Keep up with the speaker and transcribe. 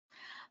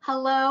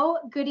Hello,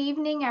 good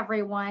evening,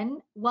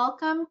 everyone.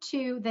 Welcome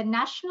to the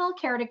National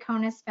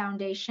Keratoconus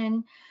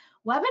Foundation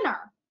webinar.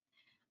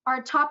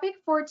 Our topic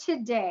for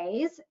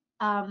today's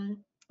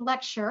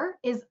lecture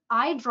is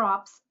eye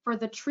drops for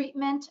the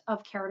treatment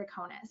of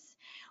keratoconus.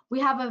 We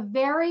have a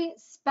very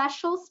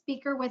special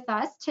speaker with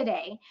us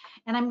today,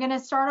 and I'm going to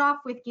start off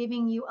with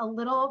giving you a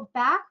little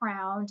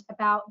background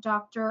about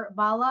Dr.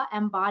 Bala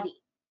Ambati.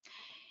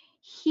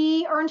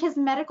 He earned his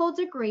medical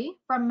degree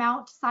from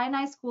Mount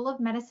Sinai School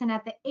of Medicine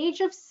at the age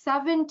of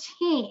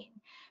 17,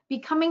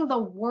 becoming the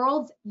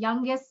world's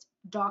youngest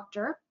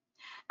doctor.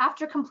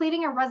 After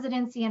completing a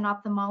residency in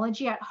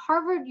ophthalmology at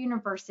Harvard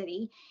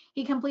University,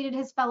 he completed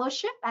his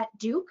fellowship at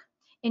Duke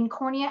in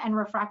cornea and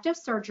refractive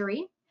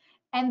surgery,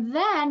 and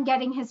then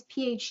getting his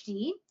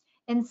PhD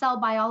in cell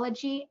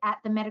biology at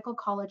the Medical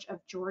College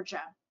of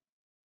Georgia.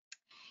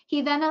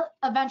 He then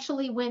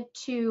eventually went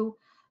to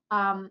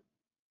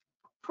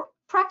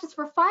practice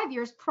for 5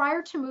 years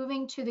prior to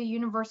moving to the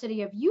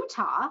University of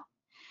Utah.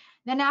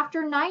 Then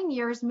after 9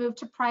 years, moved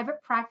to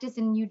private practice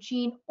in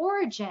Eugene,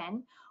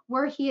 Oregon,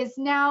 where he is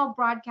now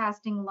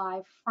broadcasting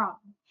live from.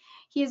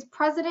 He is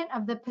president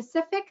of the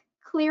Pacific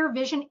Clear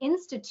Vision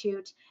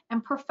Institute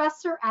and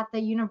professor at the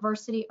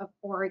University of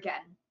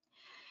Oregon.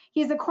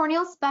 He is a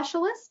corneal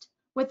specialist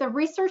with a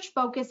research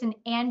focus in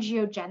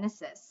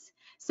angiogenesis.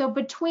 So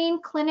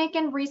between clinic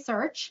and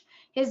research,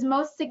 his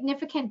most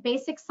significant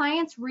basic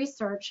science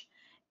research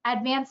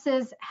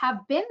advances have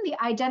been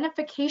the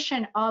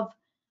identification of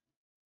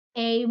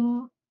a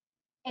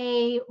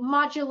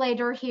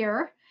modulator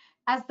here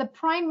as the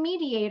prime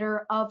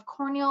mediator of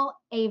corneal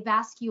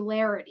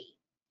avascularity.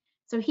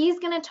 So he's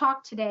going to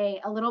talk today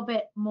a little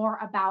bit more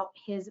about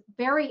his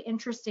very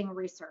interesting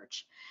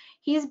research.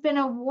 He's been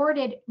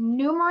awarded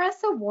numerous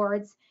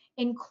awards,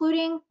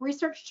 including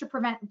Research to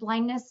Prevent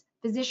Blindness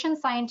Physician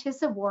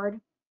Scientist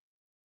Award,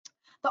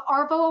 the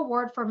ARVO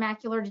Award for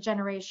Macular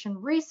Degeneration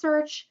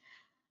Research,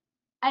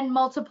 and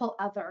multiple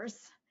others.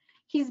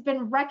 He's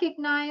been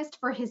recognized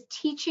for his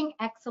teaching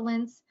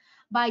excellence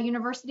by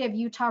University of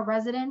Utah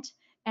Resident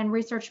and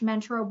Research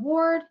Mentor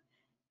Award,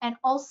 and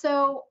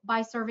also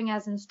by serving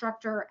as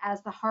instructor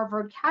as the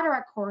Harvard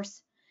Cataract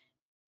course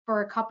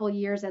for a couple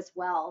years as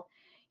well.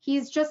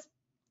 He's just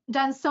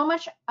done so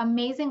much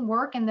amazing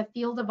work in the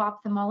field of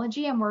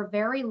ophthalmology, and we're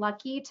very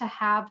lucky to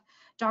have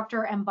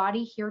Dr.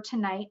 Ambati here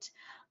tonight.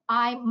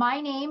 My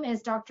name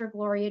is Dr.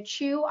 Gloria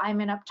Chiu.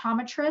 I'm an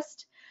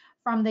optometrist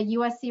from the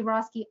USC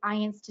Roski Eye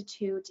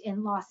Institute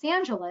in Los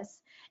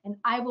Angeles, and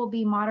I will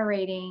be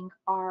moderating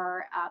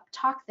our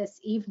talk this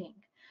evening.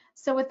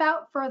 So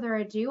without further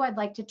ado, I'd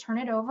like to turn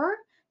it over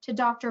to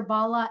Dr.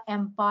 Bala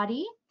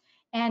Ambati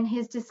and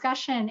his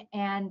discussion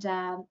and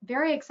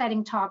very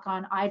exciting talk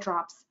on eye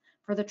drops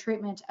for the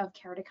treatment of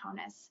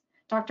keratoconus.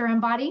 Dr.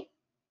 Ambati?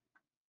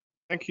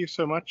 Thank you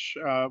so much.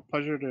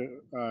 Pleasure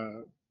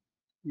to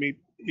meet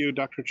you,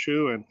 Dr.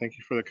 Chiu, and thank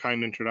you for the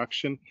kind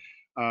introduction.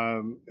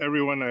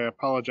 Everyone, I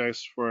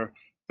apologize for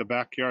the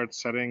backyard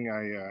setting.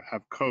 I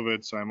have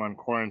COVID, so I'm on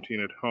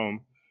quarantine at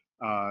home.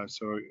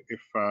 So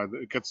if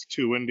it gets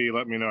too windy,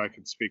 let me know. I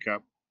can speak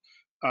up.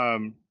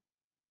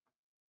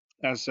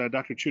 As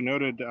Dr. Chiu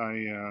noted,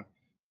 I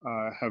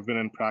have been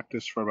in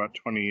practice for about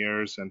 20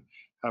 years and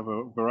have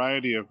a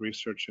variety of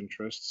research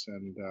interests.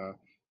 And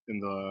in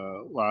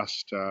the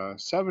last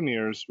 7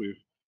 years,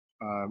 we've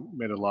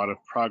made a lot of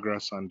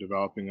progress on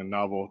developing a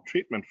novel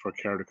treatment for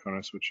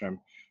keratoconus, which I'm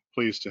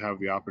pleased to have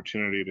the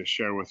opportunity to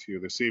share with you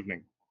this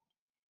evening.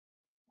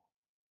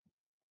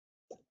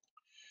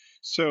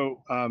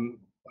 So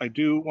I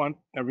do want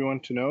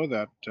everyone to know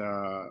that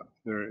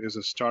there is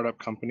a startup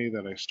company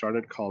that I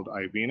started called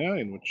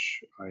iVeena, in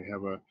which I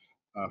have a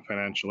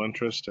financial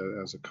interest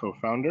as a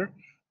co-founder,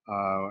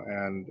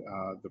 and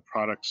the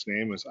product's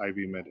name is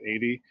iVeena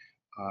 80,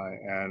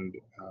 and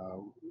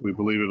we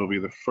believe it'll be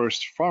the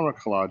first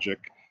pharmacologic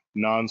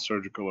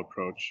non-surgical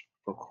approach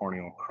for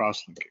corneal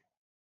crosslinking.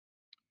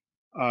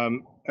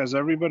 As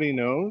everybody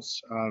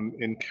knows,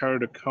 in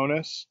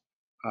keratoconus,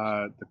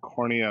 the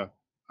cornea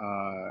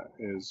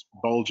is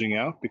bulging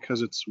out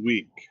because it's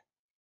weak.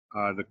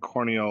 The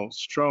corneal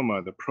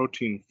stroma, the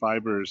protein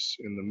fibers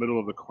in the middle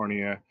of the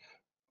cornea,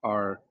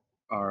 are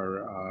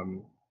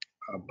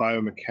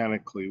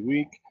biomechanically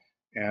weak,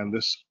 and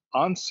this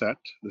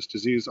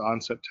disease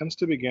onset tends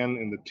to begin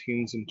in the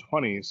teens and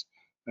 20s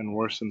and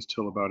worsens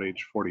till about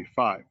age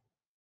 45. It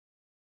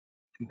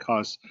can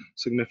cause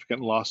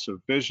significant loss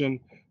of vision,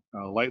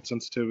 light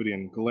sensitivity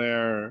and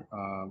glare,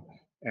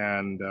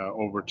 and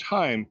over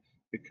time,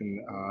 it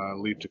can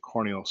lead to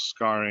corneal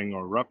scarring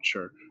or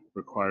rupture,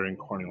 requiring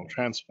corneal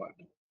transplant.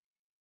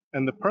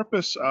 And the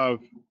purpose of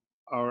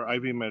our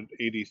iVeena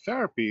 80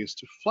 therapy is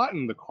to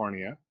flatten the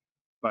cornea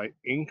by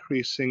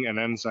increasing an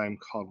enzyme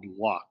called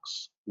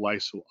LOX,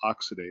 lysyl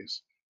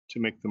oxidase, to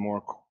make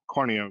the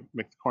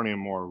cornea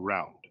more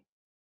round.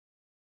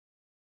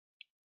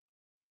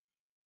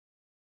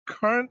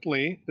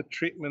 Currently, the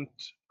treatment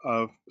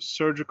of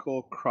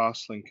surgical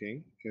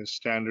crosslinking is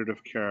standard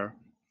of care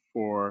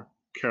for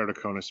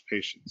keratoconus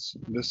patients.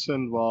 This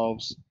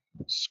involves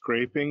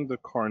scraping the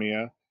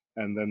cornea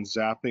and then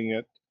zapping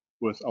it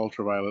with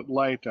ultraviolet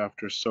light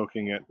after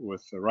soaking it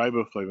with a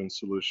riboflavin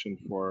solution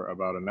for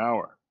about an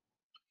hour.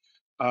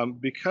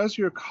 Because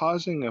you're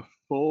causing a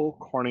full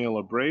corneal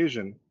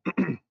abrasion,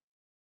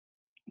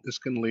 this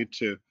can lead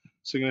to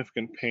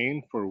significant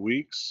pain for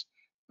weeks,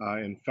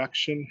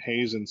 infection,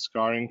 haze, and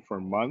scarring for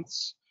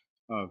months,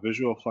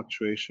 visual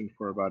fluctuation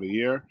for about a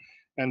year.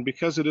 And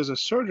because it is a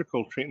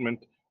surgical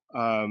treatment,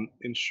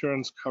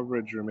 insurance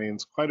coverage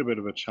remains quite a bit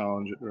of a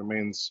challenge. It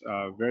remains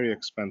very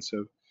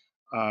expensive.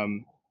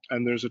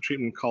 And there's a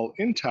treatment called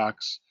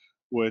Intacs,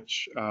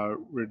 which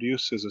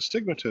reduces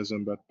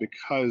astigmatism, but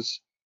because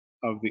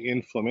of the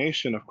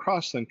inflammation of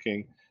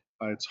crosslinking,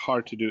 it's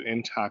hard to do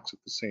Intacs at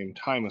the same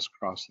time as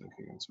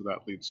crosslinking, and so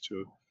that leads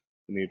to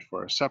the need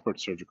for a separate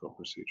surgical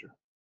procedure.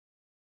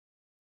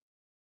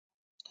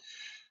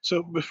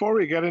 So before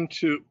we get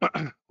into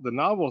the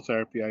novel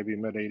therapy,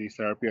 iVeena AD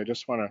therapy, I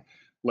just want to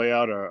lay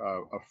out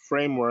a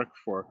framework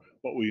for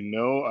what we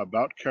know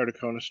about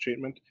keratoconus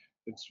treatment.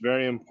 It's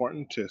very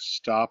important to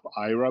stop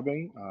eye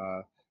rubbing.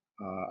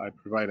 I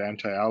provide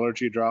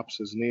anti-allergy drops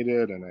as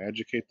needed, and I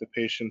educate the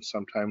patient.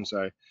 Sometimes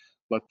I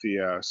let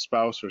the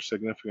spouse or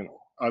significant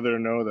other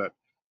know that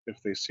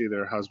if they see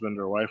their husband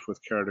or wife with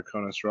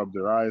keratoconus rub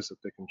their eyes,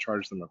 that they can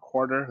charge them a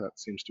quarter. That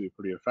seems to be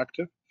pretty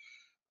effective.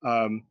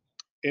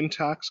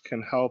 Intacs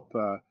can help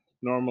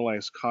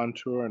normalize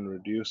contour and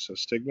reduce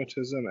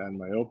astigmatism and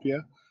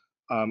myopia.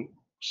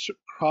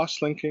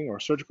 Cross-linking or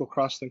surgical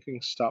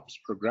cross-linking stops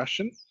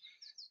progression,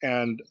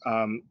 and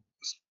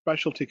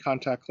specialty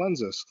contact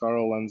lenses,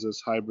 scleral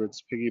lenses,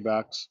 hybrids,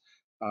 piggybacks,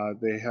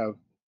 they have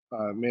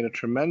made a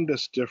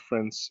tremendous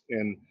difference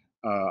in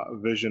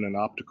vision and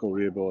optical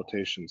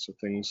rehabilitation. So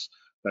things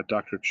that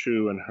Dr.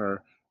 Chiu and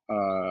her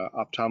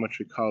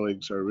optometry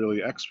colleagues are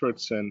really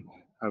experts in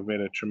have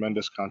made a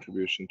tremendous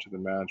contribution to the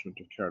management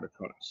of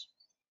keratoconus.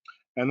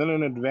 And then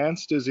in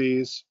advanced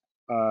disease,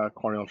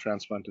 corneal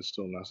transplant is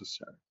still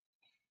necessary.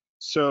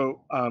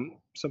 So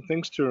some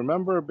things to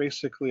remember,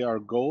 basically our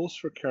goals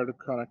for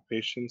keratoconic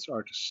patients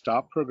are to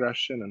stop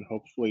progression and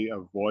hopefully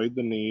avoid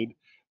the need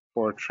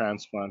for a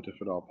transplant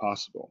if at all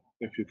possible.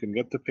 If you can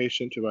get the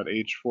patient to about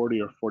age 40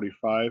 or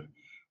 45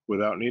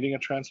 without needing a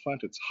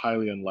transplant, it's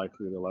highly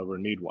unlikely they'll ever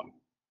need one.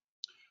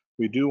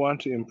 We do want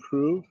to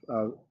improve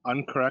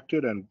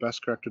uncorrected and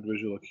best corrected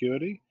visual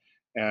acuity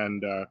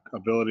and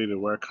ability to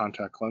wear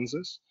contact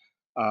lenses,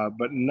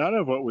 but none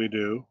of what we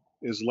do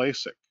is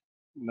LASIK.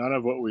 None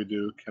of what we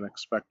do can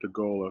expect a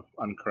goal of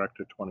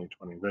uncorrected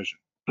 20/20 vision.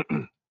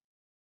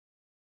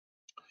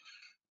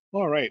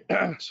 All right,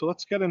 so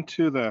let's get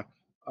into the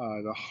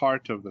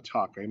heart of the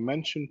talk. I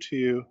mentioned to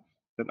you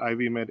that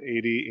iVeena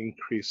AD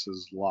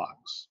increases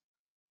LOX.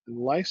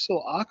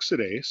 Lysyl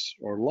oxidase,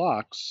 or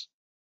LOX,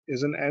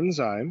 is an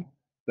enzyme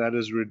that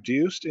is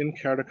reduced in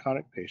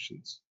keratoconic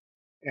patients,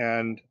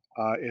 and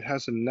it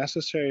has a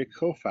necessary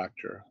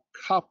cofactor,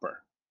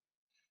 copper.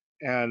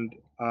 And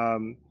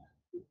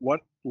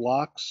what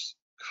LOX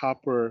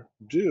copper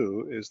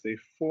do is they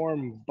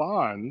form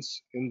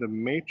bonds in the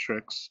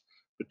matrix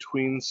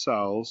between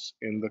cells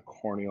in the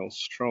corneal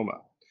stroma.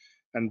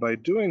 And by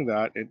doing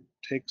that, it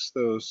takes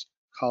those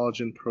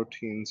collagen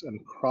proteins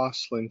and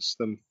cross-links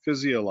them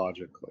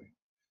physiologically.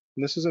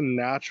 And this is a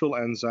natural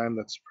enzyme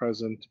that's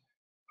present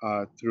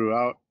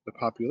throughout the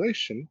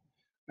population.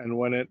 And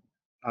when it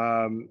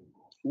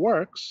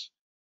works,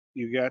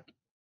 you get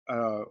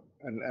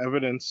an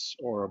evidence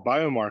or a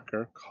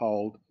biomarker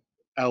called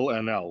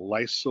LNL,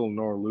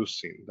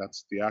 lysylnorleucine.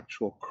 That's the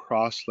actual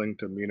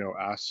cross-linked amino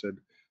acid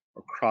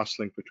or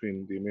cross-link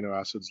between the amino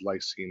acids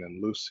lysine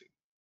and leucine.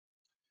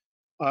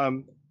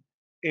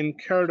 In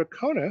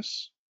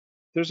keratoconus,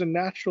 there's a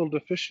natural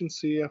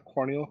deficiency of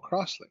corneal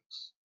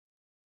crosslinks.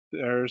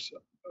 There's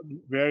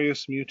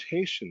various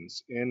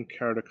mutations in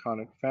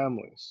keratoconic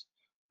families.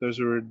 There's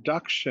a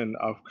reduction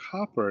of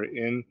copper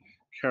in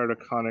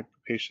keratoconic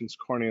patients'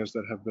 corneas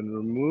that have been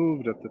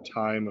removed at the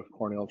time of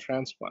corneal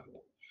transplant.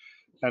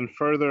 And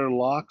further,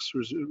 LOX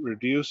was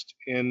reduced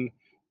in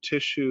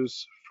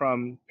tissues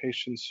from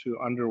patients who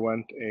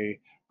underwent a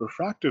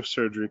refractive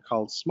surgery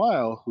called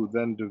SMILE, who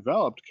then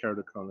developed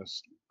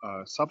keratoconus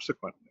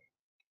subsequently.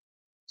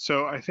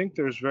 So I think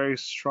there's very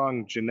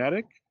strong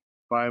genetic,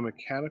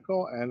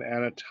 biomechanical, and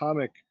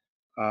anatomic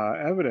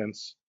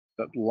evidence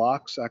that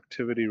LOX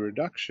activity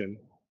reduction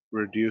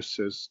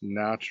reduces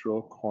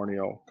natural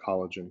corneal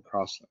collagen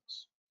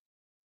crosslinks.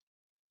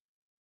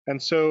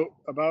 And so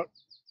about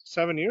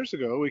 7 years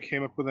ago, we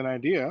came up with an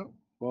idea,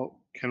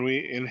 well, can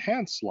we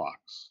enhance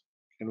LOX?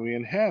 Can we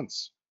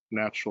enhance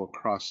natural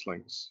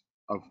crosslinks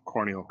of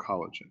corneal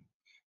collagen?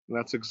 And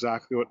that's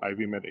exactly what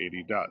iVeena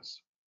AD does.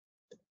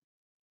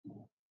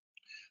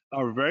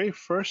 Our very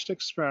first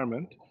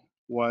experiment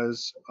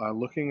was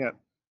looking at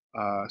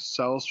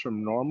cells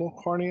from normal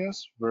corneas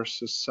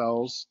versus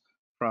cells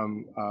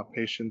from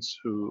patients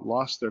who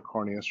lost their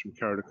corneas from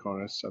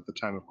keratoconus at the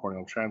time of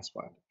corneal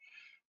transplant.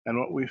 And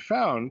what we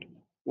found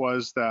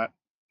was that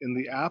in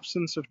the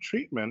absence of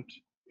treatment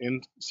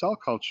in cell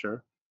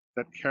culture,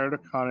 that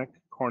keratoconic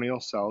corneal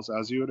cells,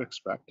 as you would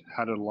expect,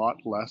 had a lot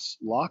less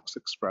LOX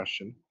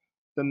expression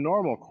than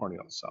normal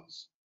corneal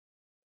cells.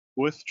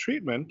 With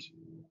treatment,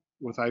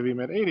 with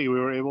iVeena 80, we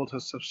were able to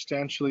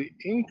substantially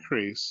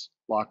increase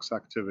LOX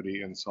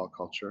activity in cell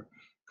culture,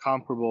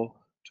 comparable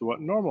to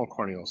what normal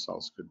corneal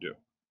cells could do.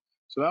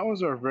 So that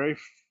was our very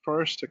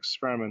first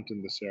experiment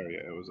in this area.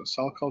 It was a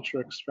cell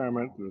culture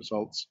experiment. The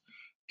results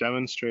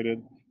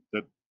demonstrated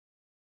that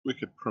we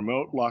could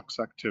promote LOX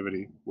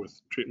activity with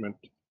treatment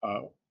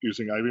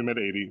using iVeena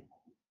 80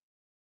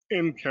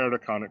 in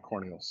keratoconic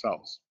corneal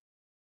cells.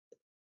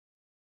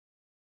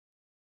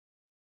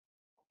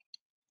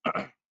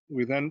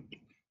 We then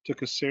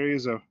took a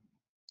series of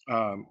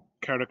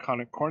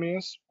keratoconic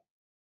corneas,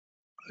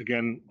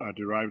 again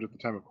derived at the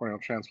time of corneal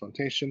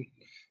transplantation,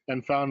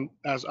 and found,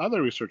 as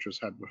other researchers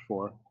had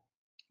before,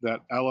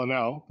 that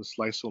LNL, this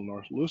lysyl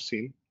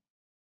norleucine,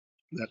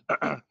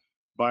 that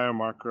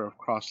biomarker of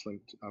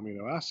cross-linked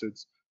amino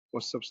acids,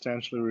 was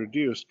substantially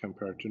reduced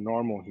compared to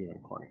normal human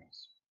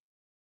corneas.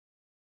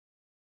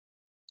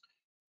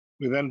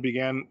 We then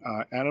began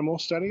animal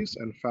studies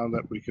and found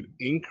that we could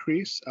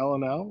increase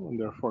LNL and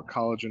therefore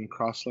collagen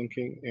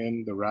cross-linking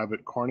in the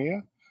rabbit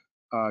cornea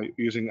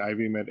using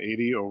iVeena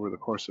 80 over the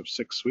course of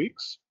 6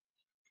 weeks,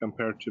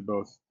 compared to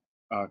both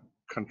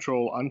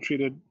control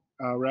untreated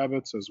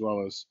rabbits as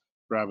well as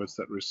rabbits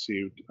that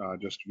received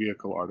just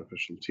vehicle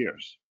artificial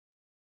tears.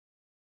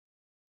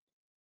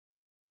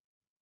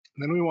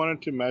 And then we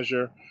wanted to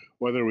measure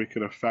whether we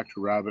could affect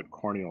rabbit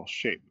corneal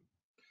shape.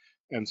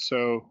 And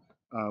so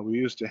we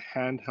used a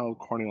handheld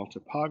corneal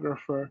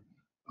topographer.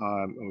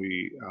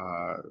 We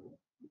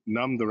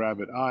numbed the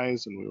rabbit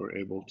eyes, and we were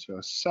able to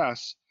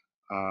assess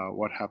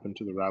what happened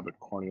to the rabbit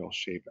corneal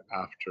shape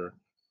after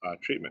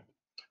treatment.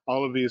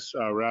 All of these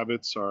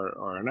rabbits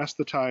are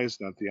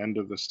anesthetized, and at the end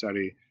of the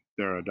study,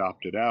 they're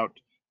adopted out.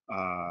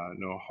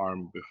 No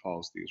harm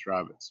befalls these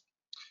rabbits.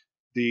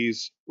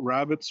 These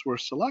rabbits were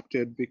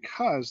selected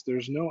because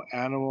there's no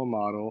animal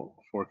model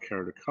for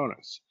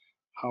keratoconus.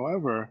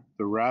 However,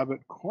 the rabbit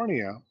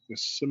cornea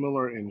is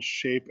similar in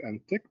shape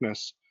and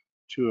thickness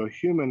to a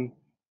human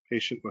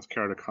patient with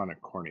keratoconic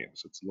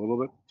corneas. It's a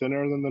little bit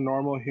thinner than the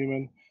normal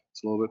human.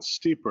 It's a little bit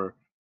steeper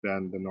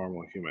than the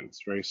normal human.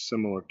 It's very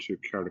similar to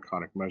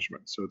keratoconic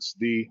measurement. So it's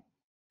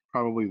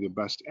probably the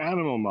best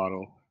animal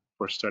model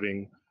for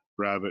studying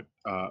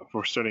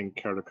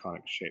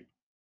keratoconic shape.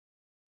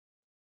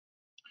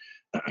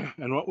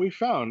 And what we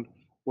found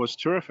was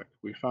terrific.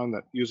 We found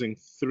that using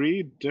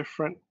 3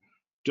 different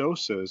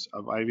doses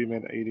of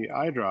iVeena 80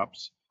 eye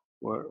drops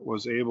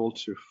was able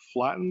to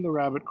flatten the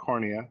rabbit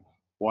cornea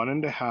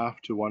 1.5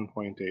 to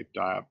 1.8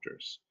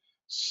 diopters,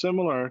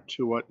 similar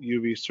to what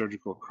UV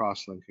surgical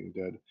cross-linking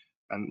did,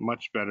 and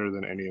much better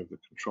than any of the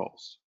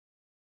controls.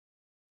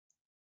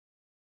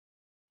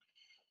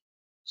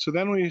 So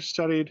then we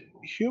studied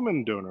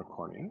human donor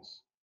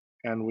corneas,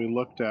 and we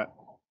looked at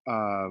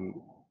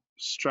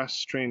stress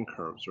strain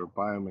curves or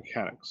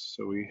biomechanics.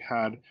 So we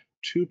had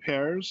 2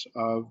 pairs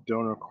of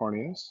donor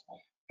corneas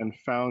and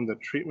found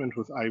that treatment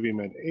with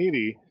iVeena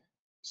 80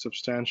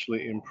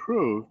 substantially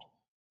improved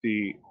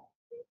the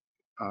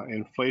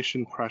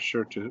inflation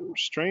pressure to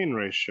strain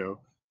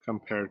ratio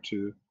compared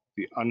to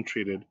the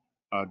untreated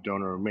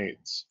donor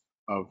mates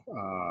of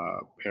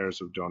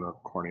pairs of donor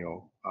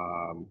corneal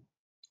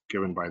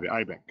given by the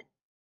eye bank.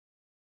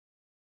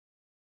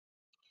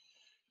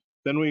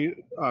 Then we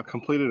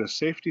completed a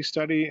safety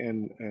study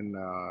in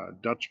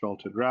Dutch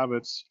belted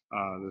rabbits.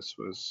 This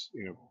was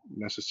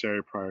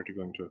necessary prior to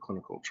going to a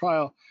clinical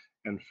trial,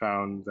 and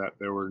found that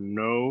there were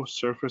no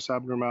surface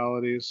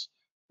abnormalities.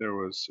 There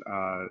was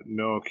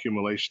no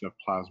accumulation of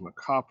plasma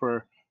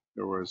copper.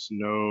 There was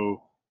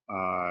no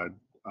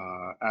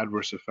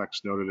adverse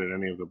effects noted in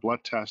any of the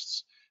blood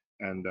tests,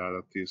 and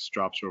that these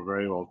drops were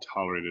very well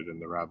tolerated in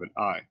the rabbit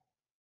eye.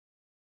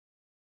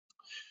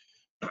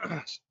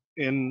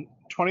 In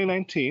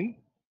 2019,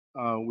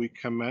 we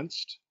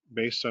commenced,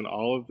 based on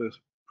all of the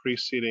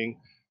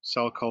preceding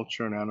cell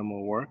culture and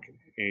animal work,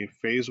 a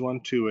phase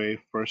 1/2A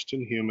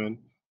first-in-human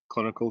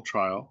clinical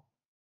trial.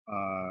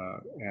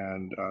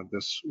 And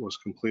this was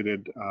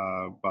completed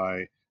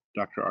by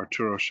Dr.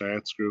 Arturo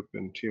Chaet's group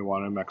in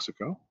Tijuana,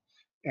 Mexico.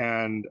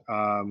 And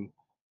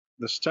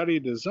the study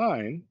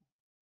design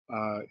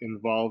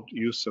involved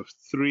use of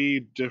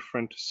 3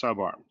 different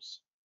subarms.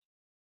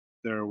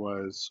 There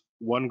was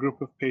one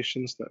group of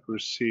patients that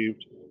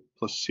received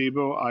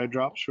placebo eye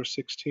drops for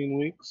 16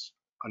 weeks,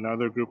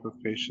 another group of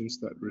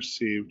patients that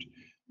received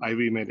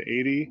iVeena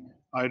 80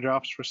 eye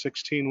drops for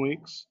 16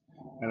 weeks,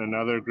 and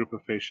another group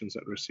of patients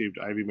that received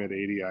iVeena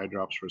 80 eye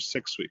drops for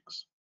 6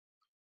 weeks.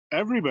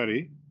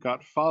 Everybody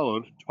got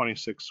followed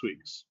 26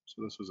 weeks,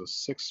 so this was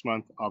a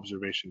 6-month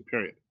observation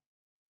period.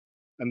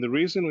 And the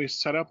reason we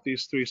set up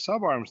these 3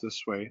 subarms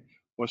this way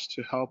was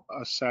to help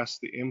assess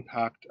the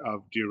impact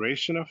of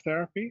duration of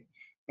therapy,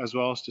 as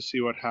well as to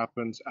see what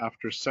happens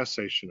after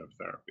cessation of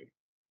therapy.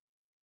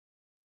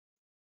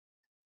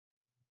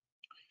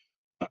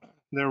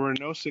 There were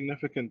no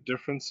significant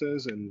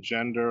differences in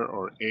gender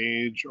or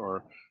age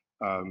or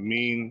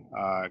mean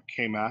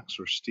Kmax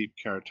or steep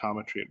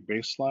keratometry at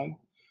baseline.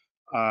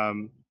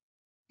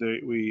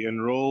 We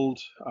enrolled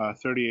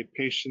 38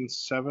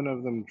 patients. 7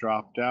 of them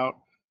dropped out,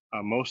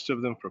 most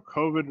of them for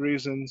COVID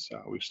reasons.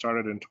 We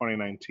started in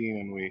 2019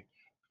 and we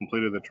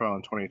completed the trial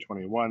in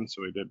 2021,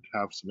 so we did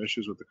have some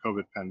issues with the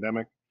COVID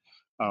pandemic.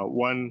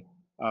 1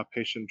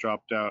 patient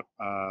dropped out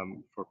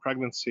for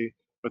pregnancy,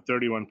 but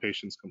 31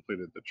 patients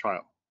completed the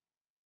trial.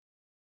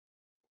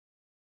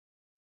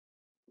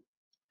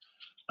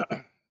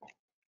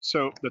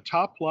 So the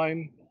top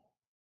line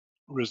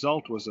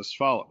result was as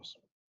follows,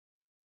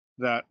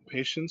 that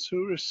patients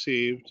who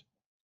received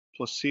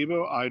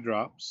placebo eye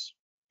drops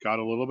got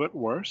a little bit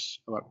worse,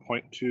 about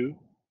 0.2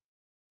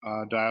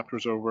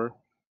 diopters over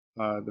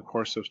the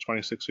course of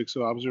 26 weeks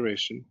of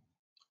observation,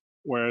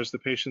 whereas the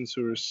patients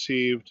who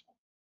received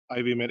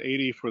iVeena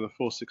 80 for the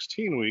full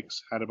 16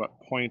 weeks had about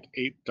 0.8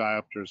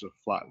 diopters of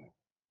flattening.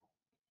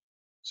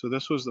 So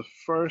this was the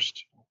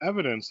first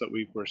evidence that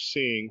we were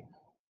seeing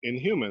in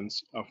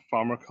humans of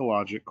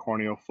pharmacologic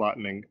corneal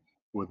flattening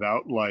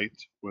without light,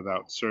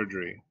 without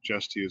surgery,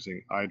 just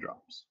using eye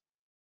drops.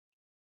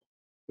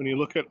 When you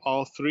look at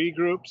all 3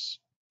 groups,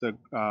 the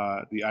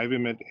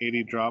iVeena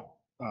 80 drop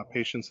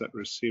patients that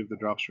received the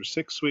drops for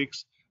 6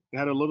 weeks, they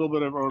had a little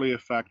bit of early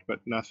effect, but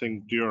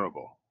nothing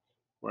durable.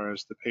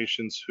 Whereas the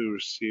patients who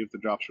received the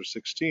drops for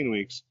 16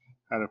 weeks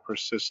had a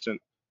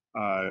persistent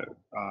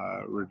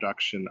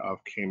reduction of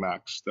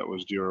Kmax that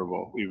was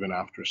durable even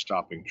after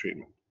stopping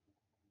treatment.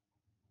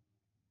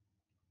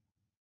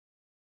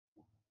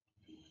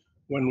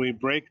 When we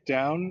break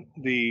down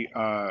the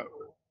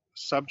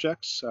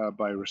subjects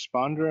by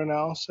responder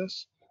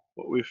analysis,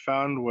 what we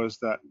found was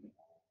that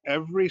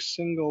every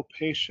single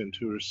patient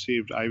who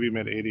received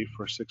iVeena 80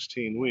 for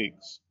 16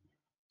 weeks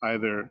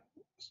either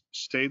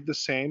stayed the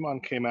same on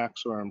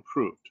Kmax or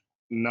improved.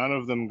 None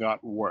of them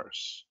got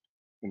worse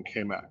in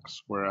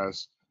Kmax,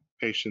 whereas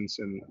patients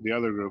in the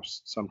other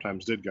groups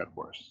sometimes did get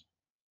worse.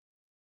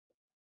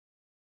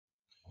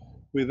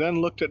 We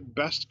then looked at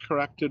best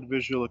corrected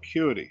visual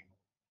acuity.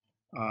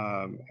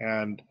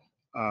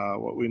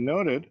 What we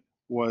noted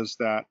was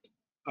that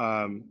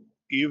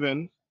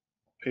even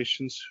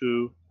patients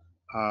who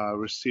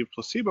received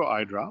placebo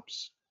eye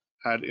drops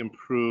had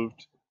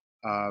improved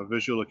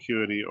visual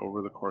acuity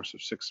over the course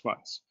of 6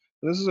 months.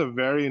 And this is a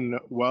very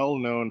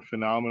well-known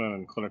phenomenon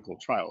in clinical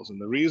trials.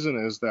 And the reason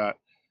is that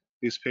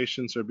these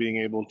patients are being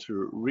able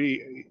to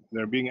read,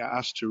 they're being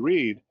asked to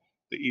read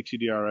the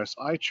ETDRS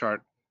eye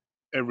chart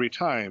every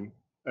time,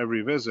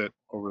 every visit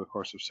over the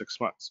course of 6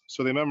 months.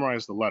 So they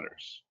memorize the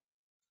letters.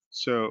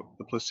 So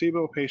the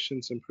placebo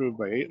patients improved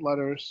by 8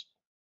 letters.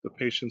 The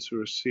patients who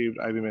received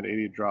iVeena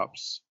 80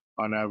 drops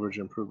on average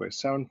improved by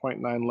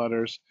 7.9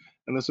 letters.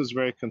 And this is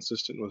very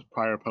consistent with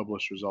prior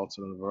published results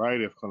in a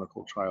variety of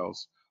clinical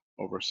trials.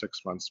 Over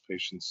 6 months,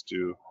 patients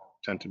do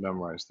tend to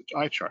memorize the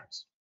eye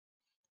charts.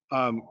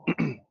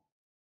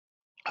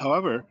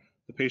 However,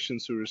 the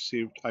patients who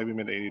received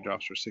iVeena 80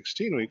 drops for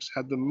 16 weeks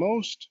had the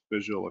most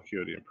visual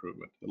acuity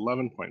improvement,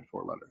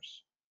 11.4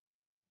 letters.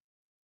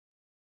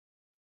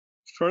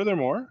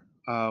 Furthermore,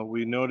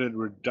 we noted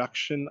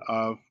reduction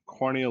of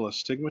corneal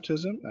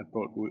astigmatism at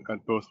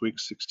both week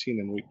 16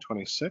 and week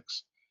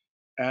 26,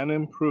 and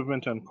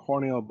improvement on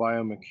corneal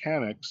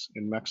biomechanics.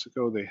 In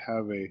Mexico, they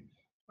have an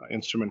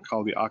instrument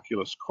called the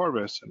oculus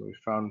corbus, and we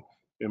found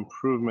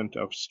improvement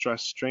of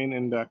stress strain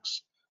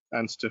index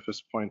and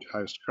stiffest point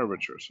highest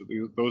curvature. So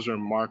those are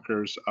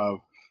markers of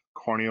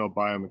corneal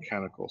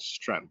biomechanical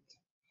strength.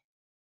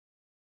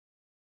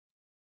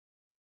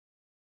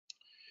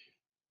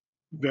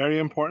 Very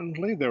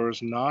importantly, there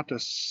was not a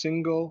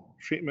single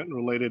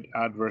treatment-related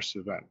adverse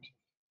event.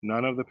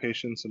 None of the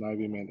patients in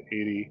iVeena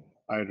 80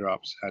 eye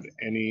drops had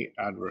any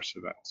adverse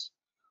events.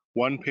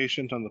 One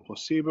patient on the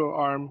placebo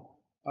arm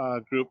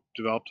group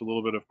developed a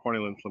little bit of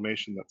corneal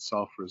inflammation that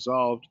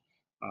self-resolved,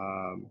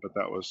 but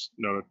that was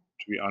noted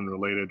to be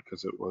unrelated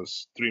because it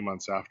was 3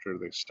 months after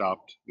they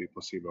stopped the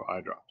placebo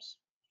eye drops.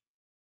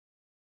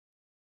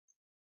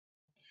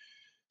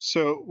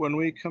 So when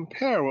we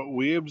compare what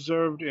we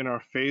observed in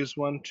our phase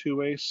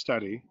 1/2A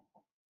study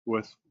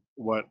with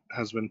what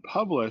has been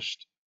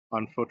published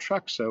on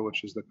Photrexa,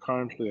 which is the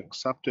currently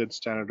accepted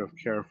standard of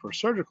care for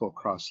surgical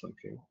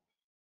crosslinking,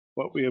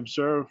 what we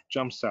observe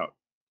jumps out.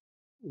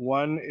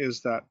 One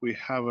is that we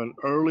have an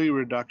early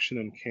reduction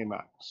in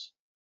Kmax.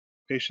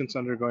 Patients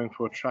undergoing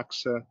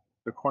Photrexa,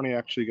 the cornea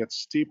actually gets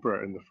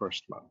steeper in the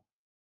first month.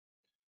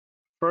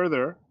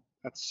 Further,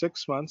 at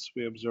 6 months,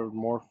 we observed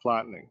more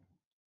flattening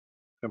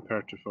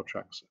compared to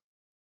Photrexa.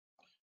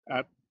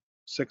 At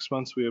 6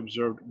 months, we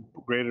observed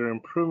greater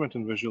improvement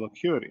in visual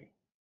acuity.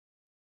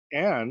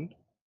 And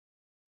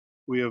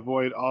we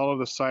avoid all of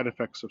the side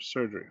effects of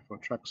surgery.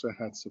 Photrexa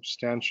had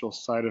substantial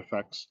side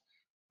effects,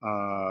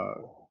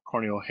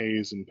 corneal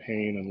haze and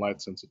pain and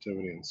light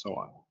sensitivity and so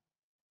on.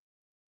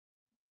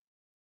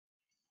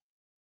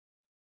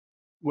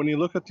 When you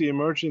look at the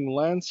emerging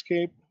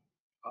landscape,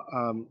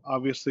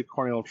 obviously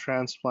corneal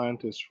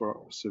transplant is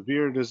for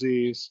severe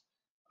disease.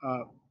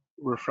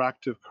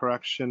 Refractive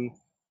correction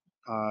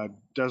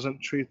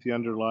doesn't treat the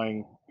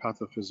underlying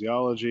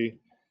pathophysiology,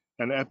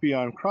 and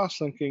epi-on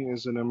crosslinking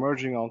is an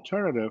emerging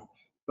alternative,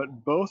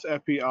 but both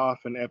epi-off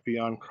and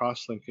epi-on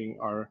cross-linking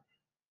are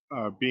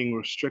being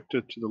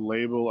restricted to the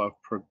label of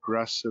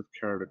progressive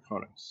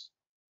keratoconus.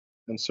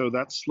 And so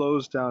that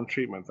slows down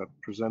treatment. That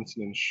presents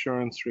an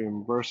insurance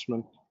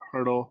reimbursement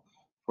hurdle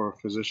for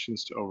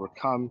physicians to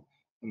overcome,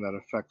 and that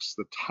affects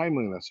the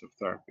timeliness of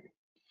therapy.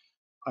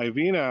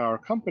 iVeena, our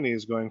company,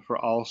 is going for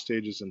all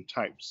stages and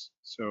types.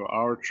 So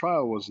our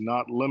trial was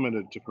not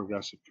limited to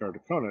progressive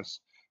keratoconus,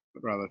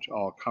 but rather to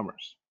all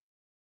comers.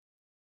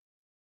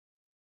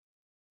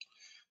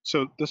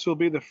 So this will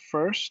be the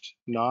first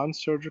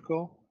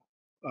non-surgical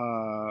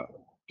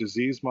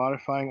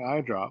disease-modifying eye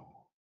drop.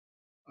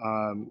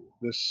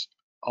 This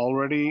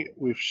already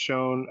we've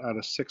shown at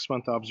a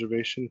 6-month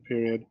observation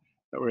period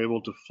that we're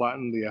able to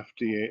flatten the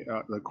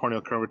the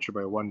corneal curvature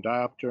by 1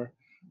 diopter.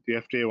 The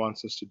FDA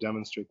wants us to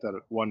demonstrate that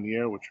at 1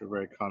 year, which we're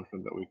very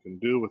confident that we can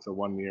do with a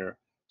 1-year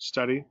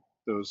study.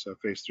 Those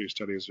phase 3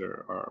 studies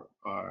are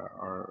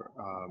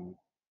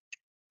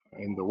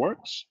in the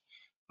works.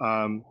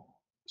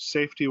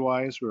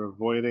 Safety-wise, we're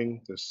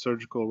avoiding the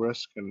surgical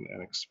risk and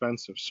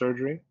expense of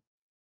surgery.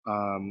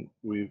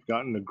 We've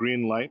gotten a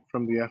green light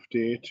from the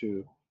FDA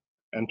to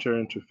enter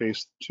into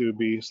phase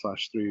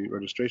 2B/3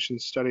 registration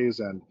studies,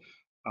 and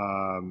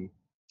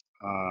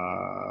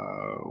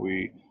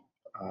we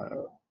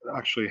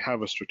actually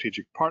have a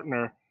strategic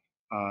partner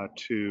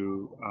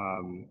to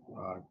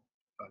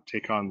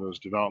take on those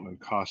development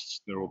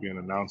costs. There will be an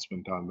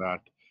announcement on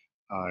that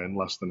in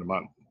less than a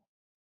month.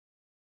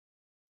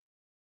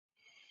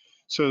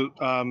 So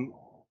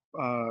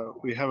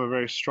we have a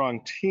very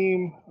strong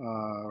team.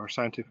 Our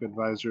scientific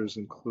advisors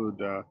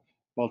include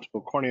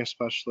multiple cornea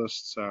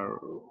specialists,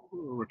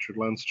 Richard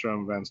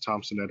Lindstrom, Vance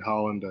Thompson, Ed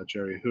Holland,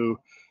 Jerry Hu,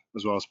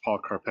 as well as Paul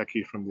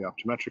Karpecki from the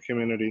optometric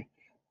community.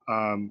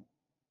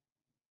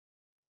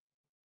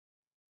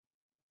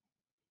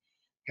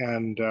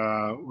 And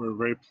we're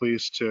very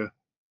pleased to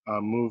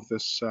move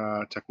this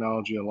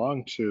technology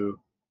along to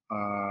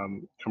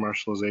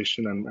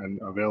commercialization and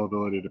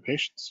availability to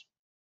patients.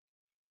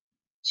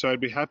 So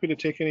I'd be happy to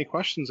take any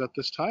questions at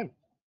this time.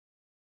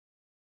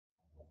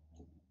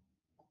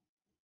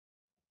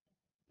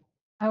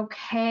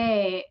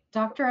 Okay,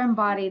 Dr.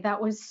 Ambati, that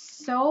was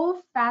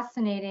so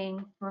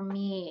fascinating for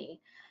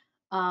me.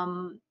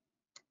 I'm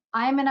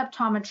an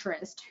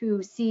optometrist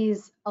who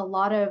sees a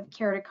lot of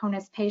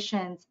keratoconus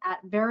patients at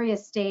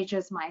various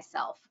stages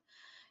myself,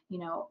 you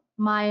know,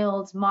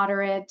 mild,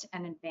 moderate,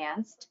 and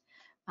advanced.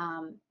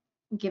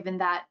 Given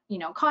that, you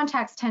know,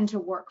 contacts tend to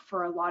work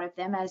for a lot of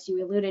them, as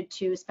you alluded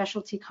to,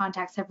 specialty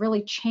contacts have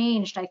really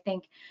changed, I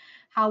think,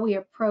 how we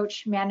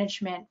approach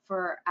management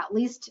for at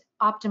least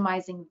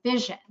optimizing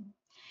vision.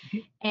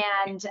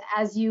 And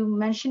as you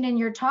mentioned in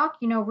your talk,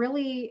 you know,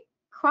 really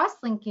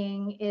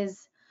cross-linking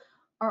is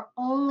our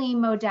only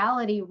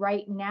modality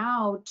right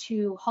now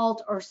to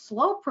halt or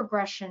slow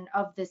progression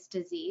of this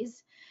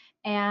disease.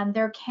 And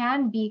there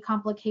can be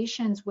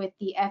complications with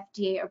the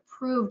FDA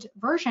approved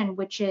version,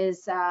 which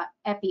is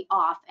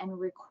epi-off and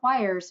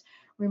requires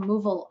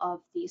removal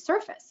of the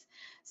surface.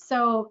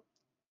 So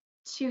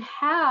to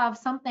have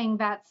something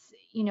that's,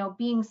 you know,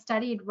 being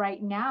studied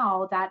right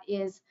now that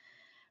is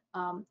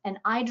an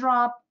eye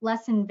drop,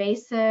 less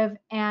invasive,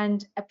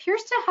 and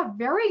appears to have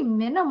very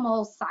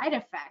minimal side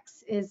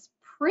effects is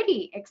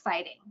pretty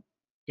exciting.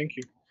 Thank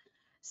you.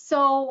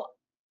 So,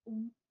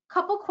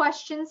 couple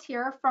questions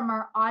here from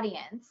our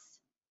audience.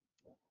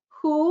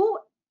 Who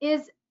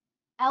is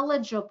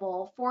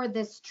eligible for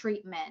this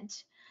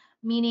treatment?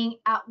 Meaning,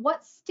 at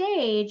what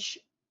stage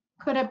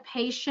could a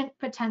patient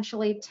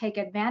potentially take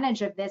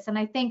advantage of this? And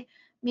I think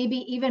maybe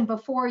even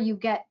before you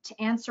get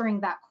to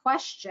answering that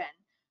question,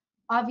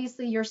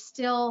 obviously you're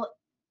still,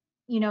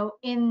 you know,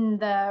 in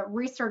the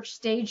research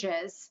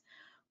stages.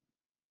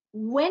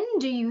 When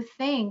do you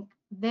think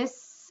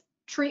this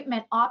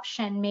treatment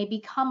option may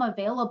become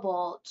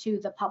available to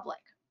the public?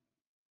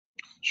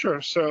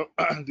 Sure. So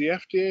the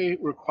FDA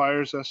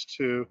requires us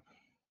to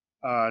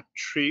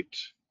treat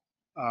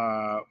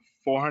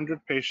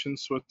 400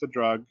 patients with the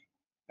drug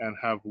and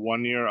have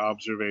 1-year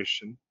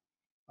observation,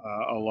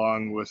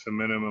 along with a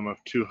minimum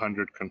of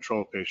 200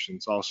 control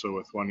patients, also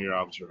with 1-year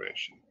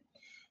observation.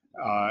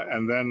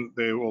 And then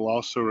they will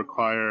also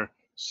require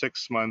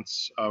 6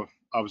 months of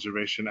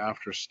observation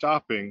after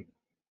stopping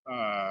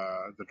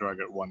the drug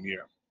at 1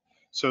 year.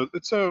 So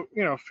it's a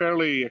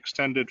fairly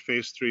extended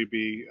phase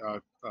 3B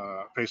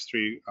phase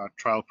 3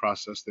 trial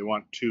process. They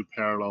want 2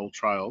 parallel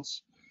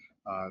trials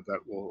that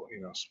will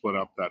split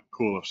up that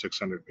pool of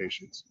 600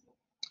 patients.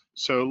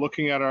 So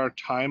looking at our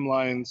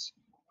timelines,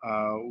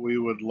 we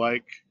would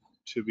like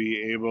to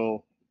be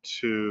able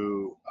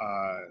to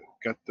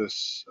get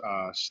this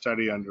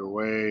study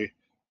underway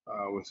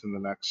within the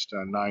next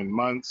 9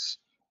 months,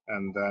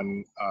 and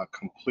then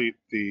complete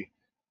the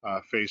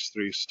phase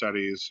 3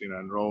 studies,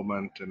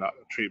 enrollment and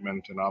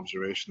treatment and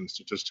observation and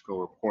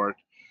statistical report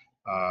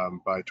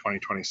by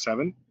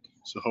 2027.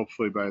 So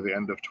hopefully by the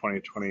end of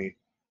 2020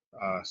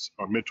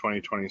 or mid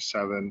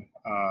 2027,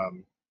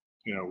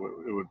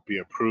 it would be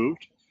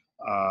approved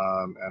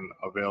and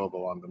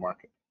available on the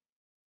market.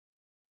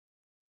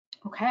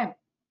 Okay.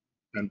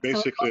 And So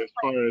basically, as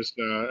far as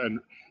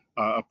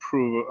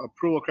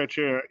approval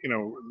criteria,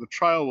 the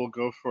trial will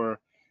go for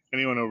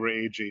anyone over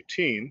age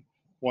 18.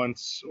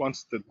 Once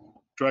the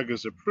drug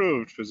is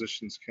approved,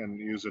 physicians can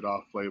use it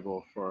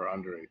off-label for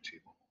under 18.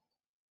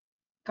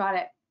 got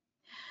it.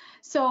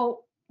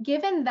 So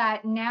given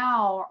that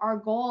now our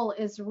goal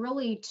is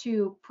really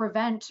to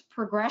prevent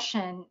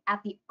progression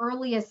at the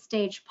earliest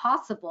stage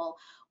possible,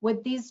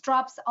 would these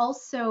drops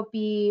also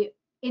be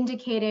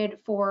indicated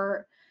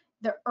for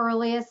the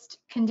earliest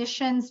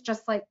conditions,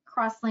 just like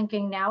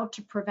cross-linking now,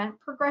 to prevent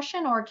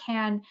progression? Or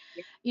can,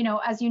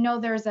 as you know,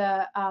 there's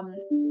a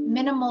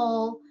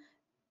minimal,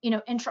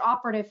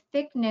 intraoperative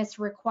thickness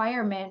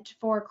requirement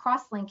for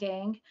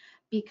cross-linking,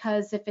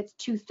 because if it's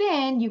too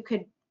thin, you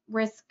could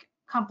risk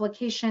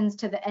complications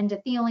to the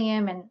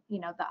endothelium and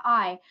the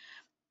eye.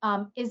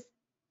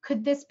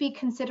 Could this be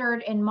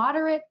considered in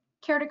moderate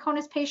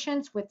keratoconus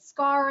patients with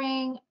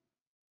scarring,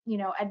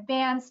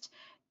 advanced?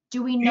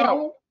 Do we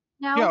know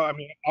now? Yeah, I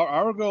mean,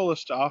 our goal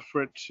is to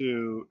offer it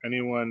to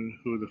anyone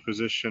who the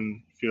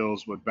physician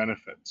feels would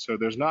benefit. So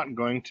there's not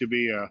going to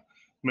be a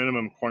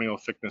minimum corneal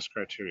thickness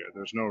criteria.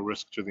 There's no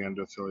risk to the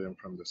endothelium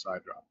from this eye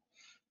drop.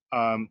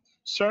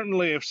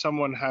 Certainly, if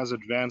someone has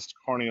advanced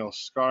corneal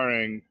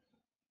scarring,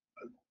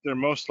 they're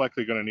most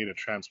likely going to need a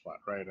transplant,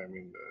 right? I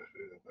mean,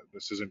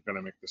 this isn't going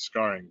to make the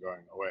scarring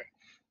going away.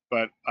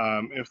 But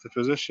if the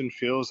physician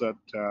feels that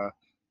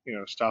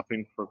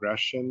stopping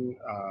progression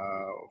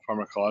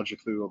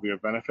pharmacologically will be of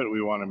benefit,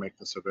 we want to make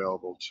this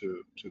available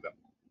to them.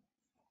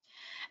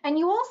 And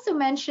you also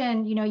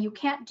mentioned, you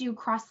can't do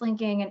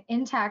cross-linking and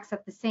Intacs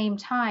at the same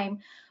time.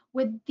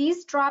 Would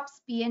these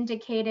drops be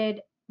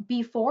indicated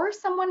before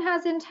someone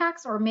has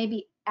Intacs, or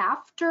maybe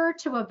after,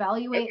 to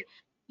evaluate,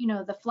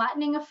 the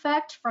flattening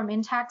effect from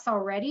Intacs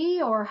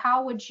already? Or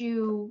how would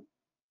you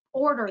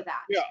order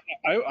that? Yeah,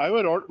 I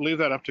would leave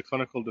that up to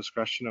clinical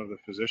discretion of the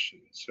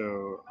physician.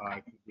 So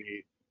it could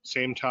be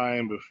same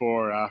time,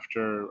 before,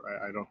 after.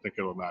 I don't think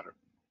it'll matter.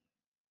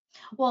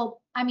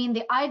 Well, I mean,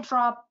 the eye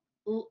drop,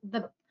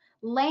 the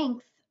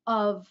length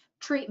of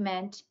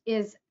treatment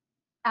is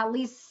at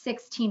least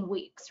 16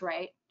 weeks,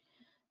 right?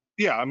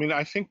 Yeah, I mean,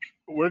 I think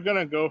we're going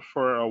to go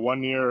for a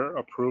 1-year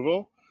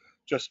approval,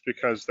 just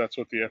because that's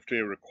what the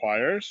FDA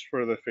requires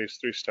for the phase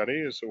 3 study,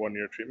 is a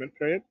 1-year treatment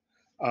period.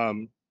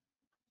 And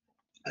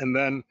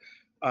then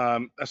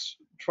as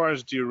far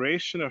as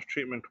duration of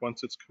treatment,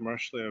 once it's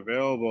commercially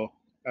available,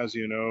 as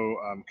you know,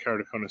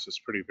 keratoconus is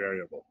pretty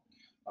variable.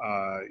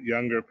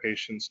 Younger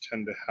patients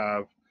tend to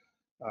have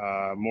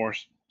more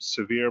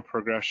severe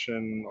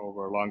progression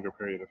over a longer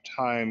period of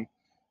time.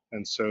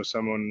 And so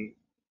someone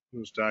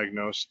who's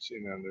diagnosed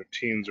in their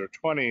teens or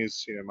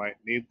 20s might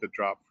need the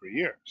drop for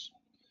years.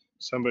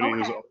 Somebody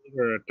who's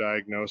older at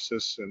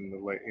diagnosis in the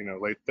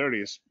late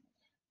 30s,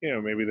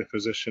 maybe the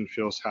physician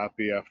feels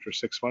happy after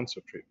 6 months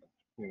of treatment.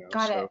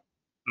 Got it.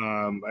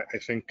 I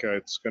think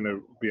it's going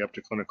to be up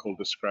to clinical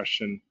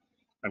discretion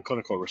and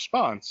clinical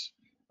response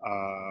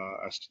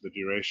as to the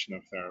duration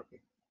of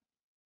therapy.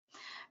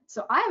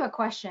 So I have a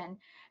question.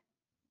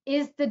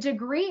 Is the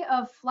degree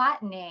of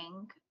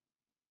flattening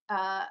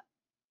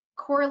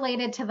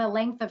correlated to the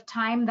length of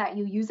time that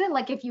you use it?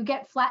 Like if you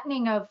get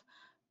flattening of,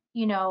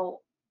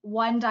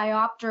 1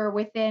 diopter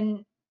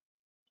within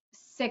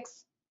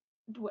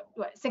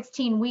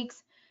 16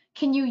 weeks,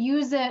 can you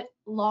use it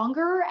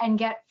longer and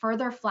get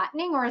further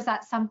flattening, or is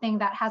that something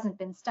that hasn't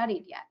been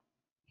studied yet?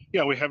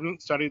 Yeah, we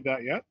haven't studied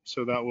that yet,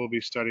 so that will be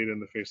studied in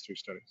the phase 3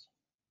 studies.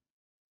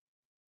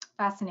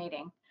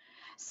 Fascinating.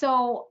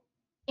 So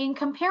in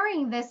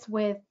comparing this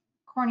with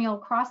corneal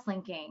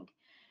cross-linking,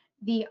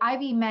 the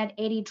iVeena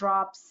 80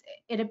 drops,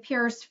 it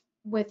appears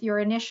with your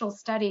initial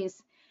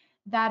studies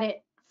that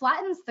it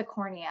flattens the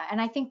cornea.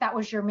 And I think that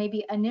was your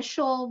maybe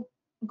initial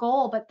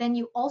goal, but then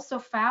you also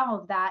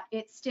found that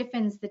it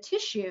stiffens the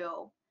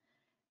tissue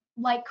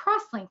like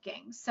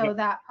cross-linking, so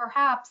that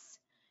perhaps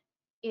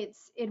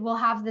it will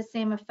have the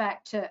same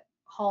effect to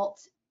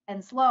halt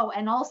and slow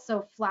and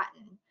also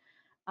flatten.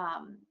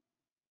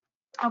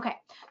 Okay,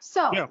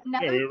 so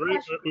we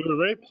were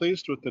very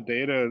pleased with the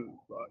data.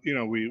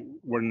 We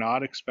were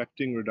not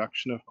expecting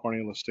reduction of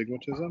corneal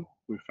astigmatism.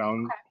 We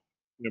found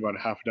about a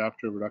half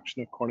diopter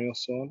reduction of corneal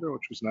cylinder,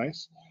 which was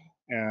nice.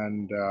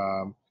 And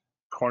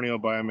corneal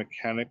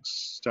biomechanics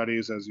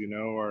studies, as you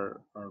know,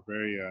 are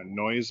very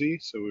noisy.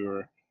 So we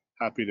were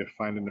happy to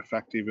find an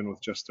effect even with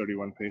just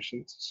 31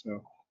 patients.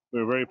 So we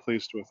were very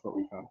pleased with what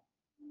we found.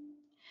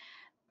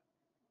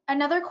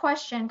 Another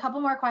question,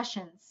 couple more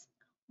questions.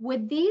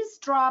 Would these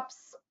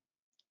drops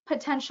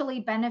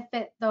potentially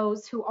benefit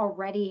those who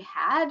already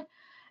had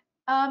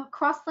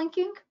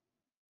cross-linking?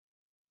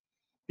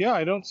 Yeah,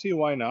 I don't see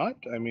why not.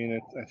 I mean,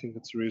 I think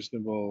it's a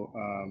reasonable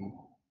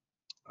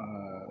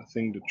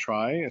thing to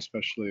try,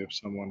 especially if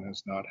someone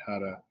has not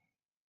had a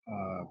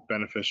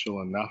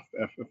beneficial enough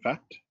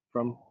effect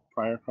from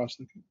prior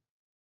cross-linking.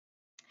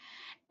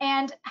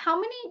 And how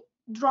many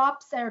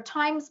drops or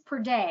times per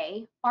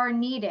day are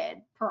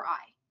needed per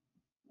eye?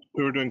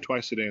 We were doing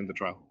twice a day in the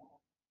trial.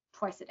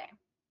 Twice a day.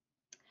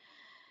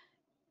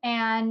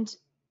 And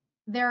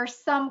there are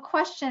some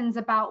questions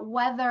about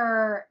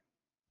whether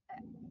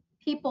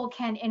people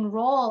can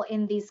enroll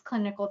in these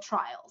clinical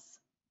trials.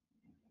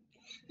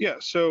 Yeah,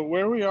 so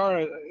where we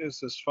are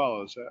is as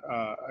follows.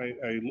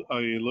 I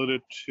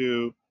alluded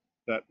to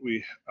that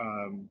we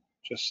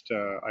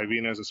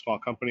iVeena is a small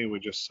company. We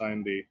just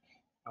signed the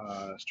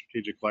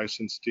strategic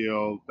license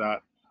deal.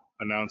 That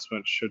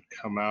announcement should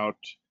come out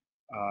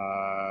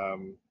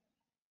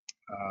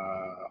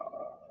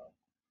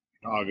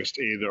August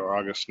 8th or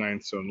August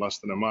 9th, so in less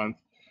than a month.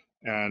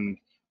 And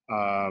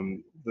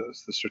the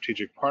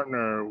strategic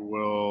partner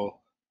will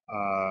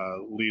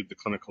lead the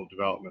clinical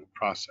development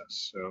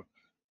process. So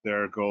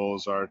their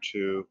goals are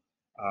to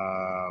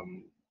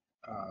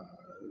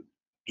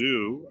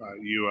do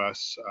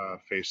US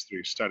phase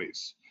 3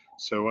 studies.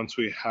 So once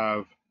we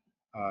have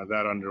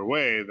that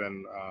underway,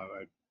 then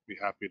I'd be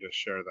happy to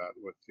share that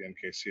with the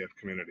NKCF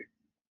community.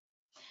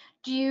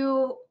 Do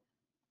you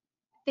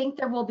think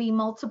there will be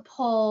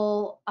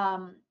multiple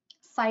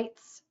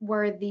sites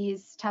where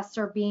these tests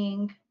are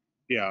being?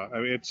 Yeah, I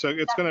mean, it's going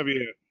to be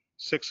a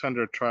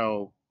 600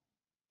 trial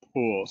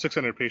pool,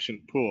 600 patient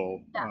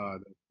pool that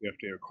the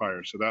FDA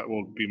requires. So that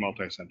will be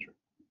multi-center.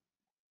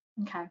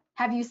 Okay.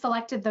 Have you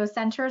selected those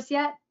centers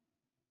yet?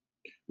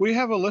 We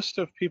have a list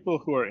of people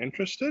who are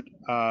interested,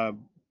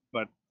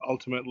 but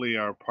ultimately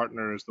our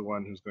partner is the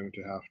one who's going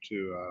to have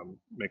to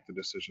make the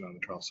decision on the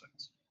trial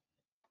sites.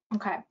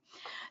 Okay.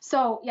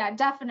 So yeah,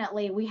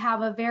 definitely. We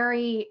have a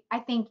very, I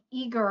think,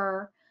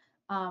 eager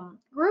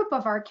group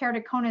of our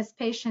keratoconus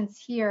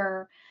patients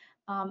here.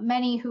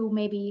 Many who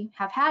maybe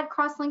have had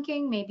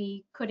cross-linking,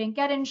 maybe couldn't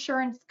get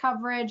insurance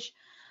coverage.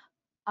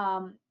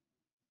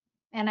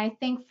 And I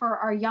think for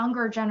our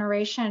younger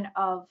generation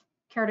of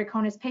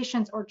keratoconus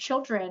patients or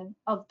children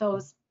of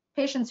those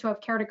patients who have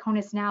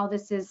keratoconus now,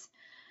 this is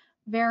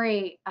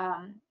very,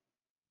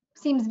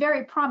 seems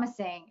very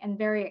promising and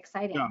very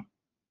exciting.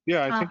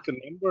 Yeah, I think the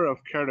number of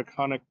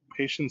keratoconic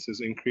patients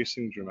is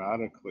increasing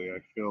dramatically. I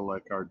feel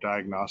like our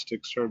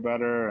diagnostics are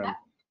better, and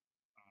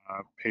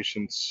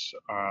patients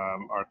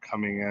are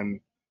coming in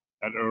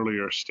at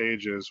earlier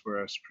stages,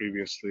 whereas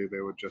previously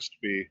they would just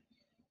be,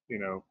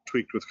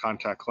 tweaked with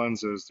contact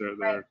lenses. They're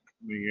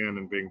coming in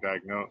and being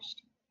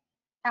diagnosed.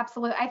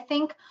 Absolutely. I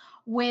think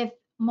with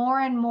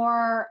more and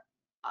more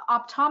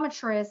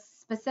optometrists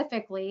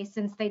specifically,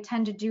 since they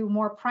tend to do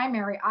more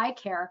primary eye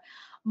care,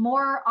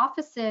 more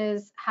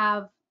offices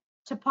have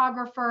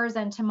topographers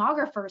and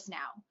tomographers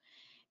now.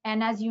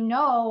 And as you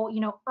know,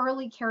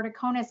 early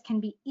keratoconus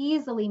can be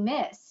easily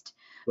missed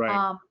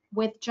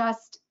with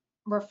just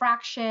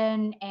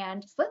refraction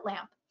and slit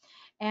lamp.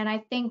 And I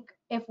think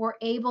if we're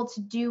able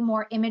to do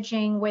more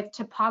imaging with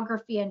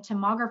topography and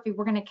tomography,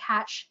 we're going to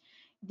catch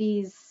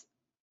these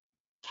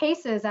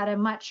cases at a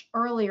much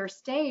earlier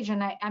stage.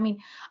 And I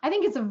think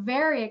it's a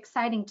very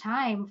exciting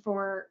time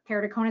for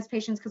keratoconus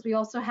patients, because we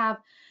also have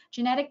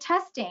genetic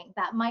testing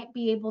that might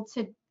be able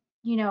to,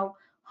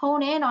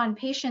 hone in on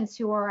patients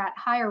who are at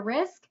higher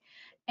risk.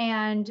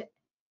 And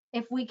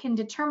if we can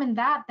determine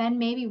that, then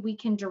maybe we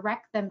can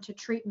direct them to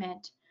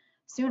treatment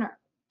sooner.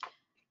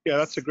 Yeah,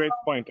 that's a great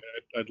point.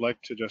 I'd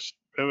like to just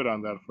pivot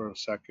on that for a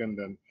second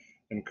and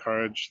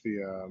encourage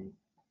the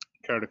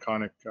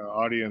keratoconic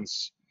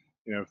audience,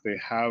 if they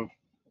have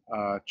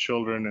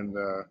children in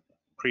the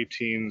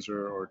preteens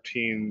or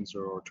teens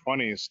or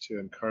 20s, to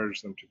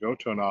encourage them to go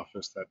to an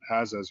office that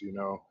has, as you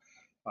noted,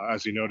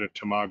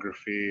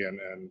 tomography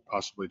and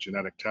possibly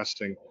genetic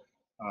testing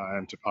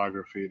and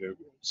topography to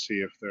see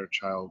if their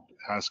child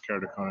has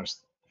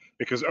keratoconus,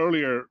 because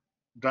earlier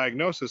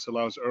diagnosis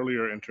allows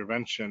earlier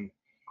intervention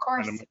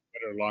and a much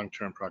better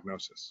long-term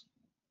prognosis.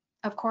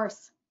 Of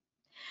course.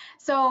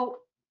 So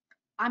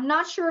I'm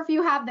not sure if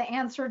you have the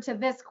answer to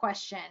this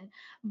question,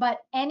 but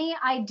any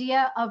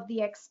idea of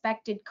the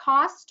expected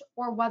cost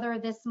or whether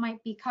this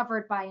might be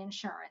covered by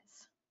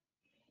insurance?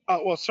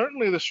 Well,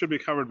 certainly this should be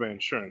covered by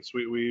insurance.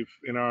 We've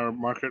in our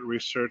market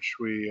research,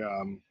 we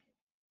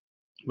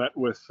met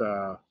with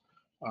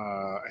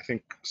I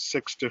think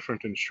 6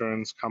 different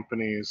insurance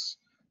companies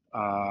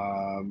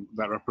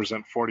that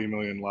represent 40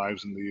 million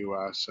lives in the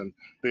U.S., and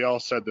they all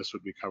said this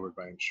would be covered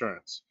by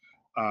insurance.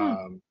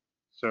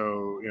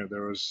 So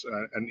there was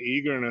an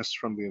eagerness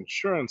from the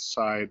insurance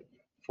side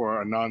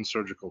for a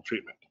non-surgical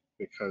treatment,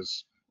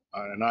 because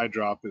an eye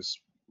drop is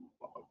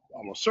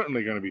almost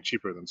certainly going to be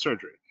cheaper than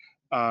surgery.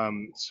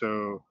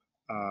 So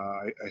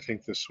I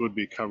think this would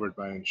be covered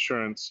by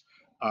insurance.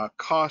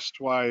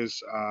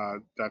 Cost-wise,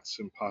 that's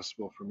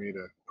impossible for me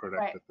to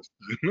predict at this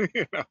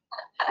time.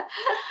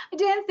 I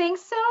didn't think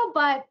so,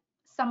 but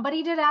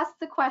somebody did ask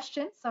the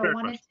question, so I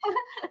wanted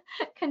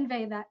to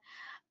convey that.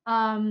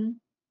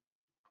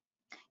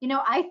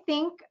 I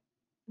think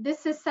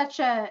this is such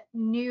a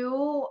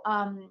new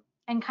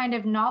and kind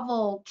of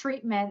novel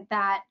treatment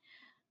that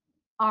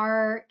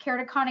our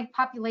keratoconic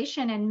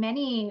population and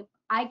many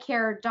eye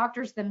care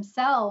doctors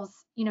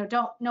themselves,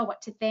 don't know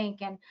what to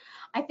think. And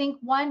I think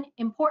one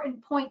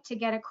important point to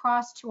get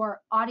across to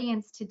our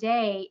audience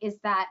today is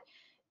that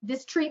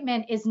this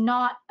treatment is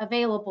not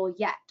available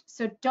yet.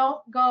 So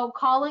don't go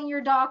calling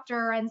your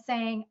doctor and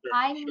saying,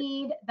 I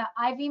need the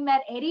iVeena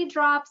 80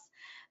 drops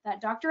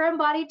that Dr.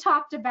 Ambati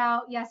talked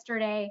about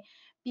yesterday,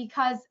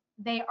 because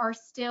they are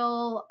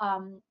still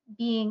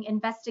being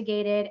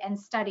investigated and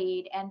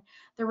studied, and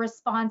the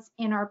response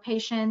in our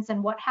patients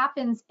and what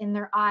happens in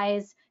their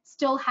eyes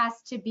still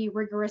has to be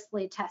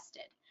rigorously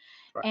tested.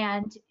 Right.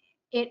 And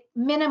it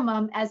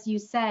minimum, as you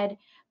said,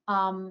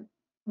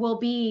 will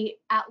be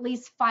at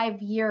least 5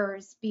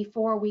 years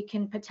before we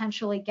can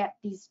potentially get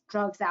these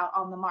drugs out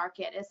on the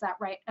market. Is that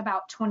right?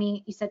 About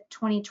 20, you said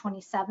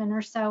 2027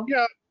 or so?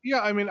 Yeah.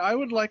 I mean, I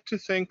would like to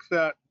think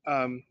that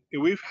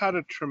we've had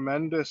a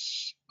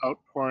tremendous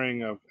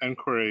outpouring of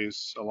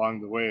inquiries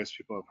along the way as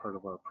people have heard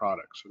of our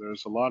product. So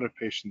there's a lot of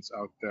patients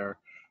out there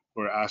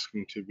who are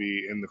asking to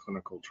be in the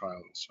clinical trial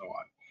and so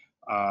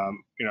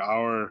on.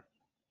 Our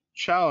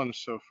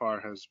challenge so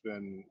far has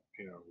been,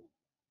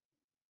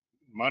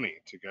 money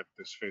to get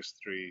this phase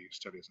 3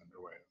 studies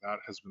underway. That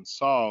has been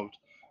solved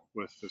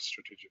with the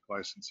strategic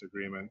license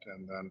agreement,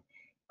 and then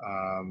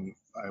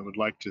I would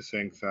like to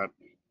think that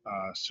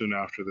soon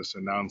after this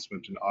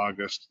announcement in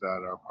August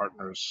that our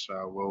partners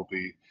will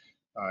be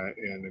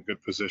in a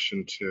good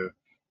position to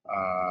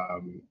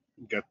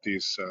get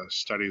these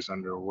studies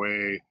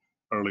underway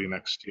early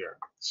next year.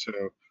 So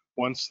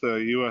once the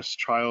US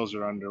trials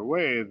are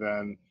underway,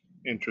 then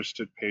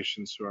interested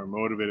patients who are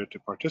motivated to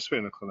participate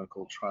in a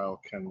clinical trial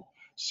can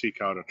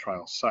seek out a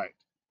trial site.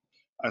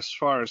 As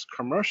far as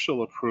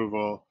commercial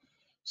approval,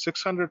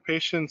 600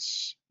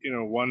 patients,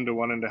 1 to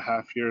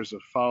 1.5 years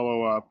of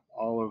follow-up,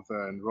 all of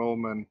the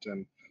enrollment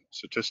and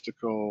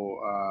statistical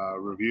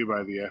review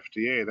by the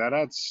FDA, that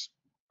adds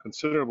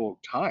considerable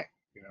time.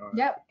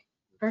 Yep,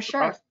 for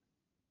sure. It's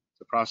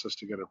a process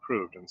to get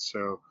approved, and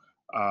so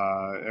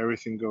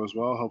everything goes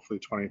well. Hopefully,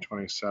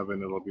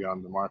 2027 it'll be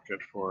on the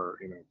market for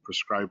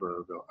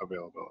prescriber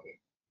availability.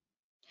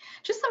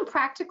 Just some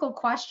practical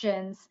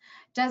questions.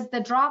 Does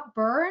the drop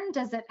burn?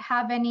 Does it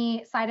have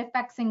any side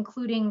effects,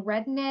 including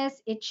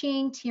redness,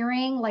 itching,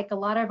 tearing, like a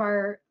lot of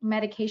our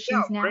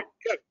medications now?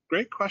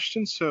 Great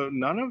question. So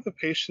none of the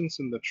patients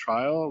in the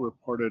trial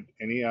reported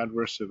any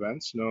adverse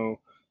events, no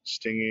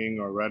stinging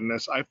or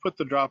redness. I put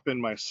the drop in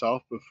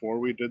myself before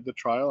we did the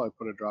trial. I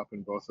put a drop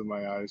in both of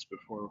my eyes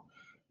before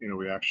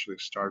we actually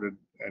started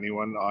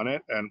anyone on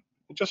it, and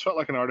it just felt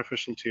like an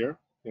artificial tear.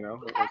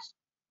 Okay.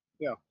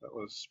 That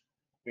was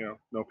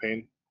no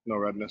pain, no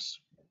redness.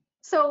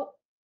 So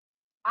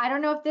I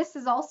don't know if this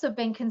has also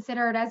been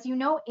considered. As you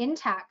know,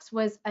 Intax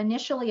was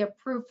initially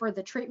approved for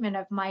the treatment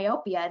of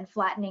myopia and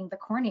flattening the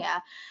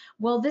cornea.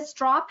 Will this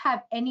drop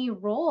have any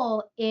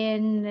role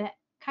in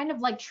kind of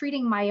like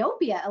treating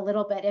myopia a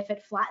little bit if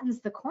it flattens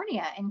the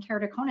cornea in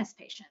keratoconus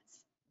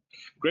patients?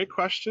 Great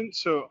question.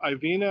 So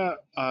iVeena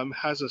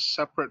has a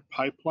separate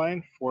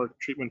pipeline for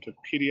treatment of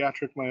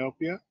pediatric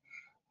myopia,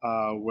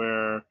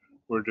 where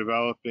we're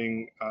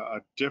developing a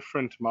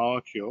different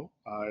molecule.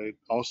 It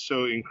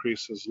also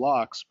increases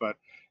LOX, but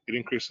it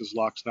increases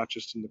LOX not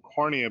just in the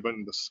cornea, but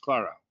in the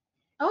sclera.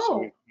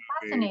 Oh, so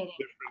fascinating.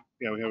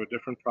 We have a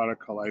different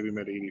product called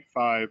iVeena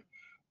 85,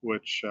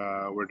 which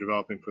we're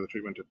developing for the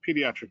treatment of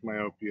pediatric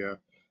myopia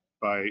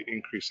by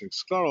increasing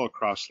scleral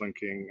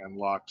crosslinking and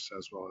LOX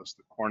as well as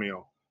the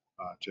corneal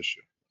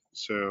tissue.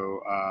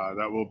 So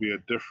that will be a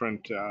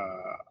different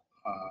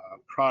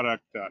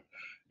product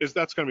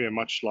that's going to be a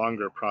much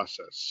longer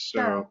process.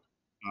 So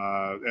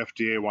sure.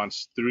 FDA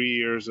wants 3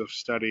 years of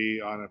study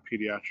on a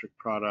pediatric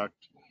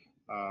product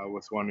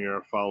with 1 year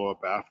of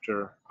follow-up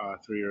after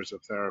 3 years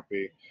of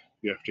therapy.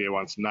 The FDA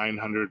wants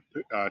 900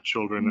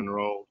 children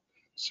enrolled.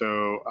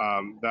 So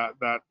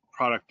that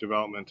product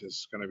development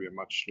is going to be a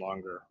much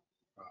longer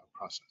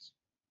process.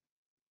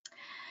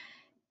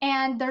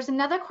 And there's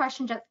another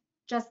question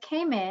just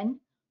came in.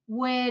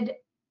 Would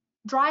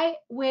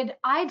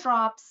eye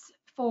drops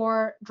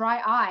for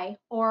dry eye,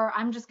 or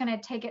I'm just going to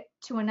take it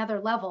to another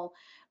level,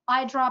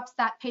 eye drops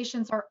that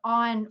patients are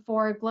on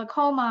for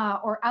glaucoma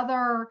or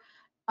other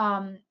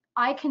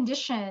eye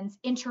conditions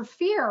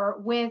interfere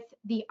with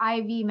the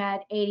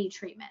iVeena 80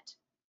 treatment?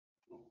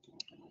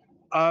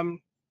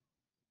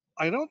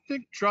 I don't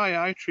think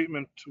dry eye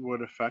treatment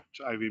would affect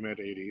iVeena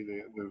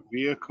 80. The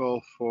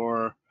vehicle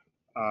for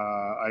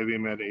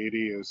iVeena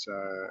 80 is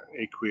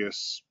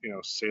aqueous,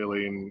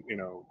 saline,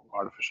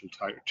 artificial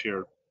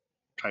tear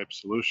type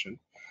solution.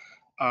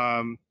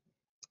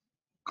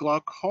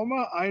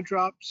 Glaucoma eye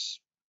drops,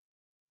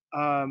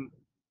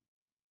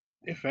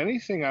 if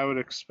anything, I would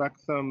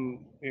expect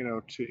them,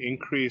 to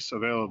increase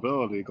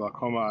availability.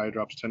 Glaucoma eye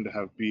drops tend to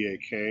have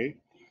BAK,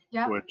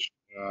 which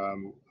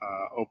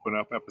open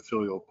up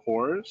epithelial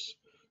pores.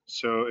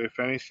 So if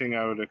anything,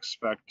 I would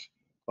expect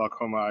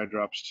glaucoma eye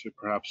drops to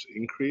perhaps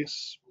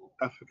increase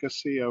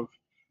efficacy of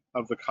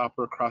the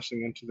copper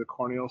crossing into the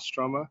corneal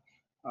stroma.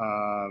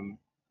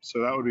 So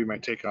that would be my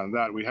take on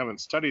that. We haven't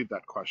studied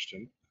that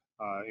question.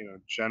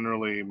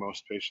 Generally,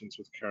 most patients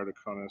with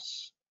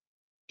keratoconus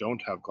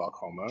don't have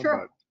glaucoma, sure.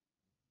 but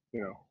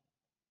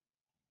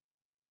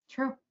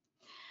True.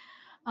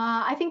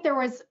 I think there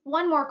was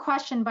one more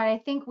question, but I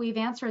think we've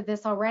answered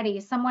this already.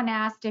 Someone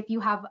asked if you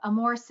have a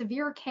more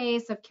severe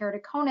case of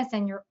keratoconus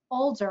and you're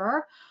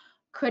older,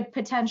 could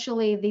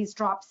potentially these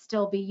drops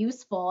still be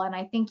useful? And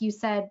I think you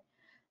said,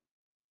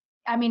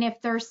 I mean,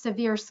 if there's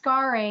severe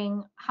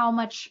scarring, how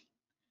much,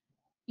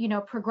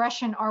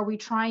 progression are we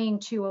trying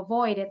to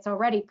avoid? It's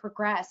already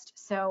progressed.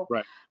 So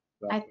Right.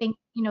 I think,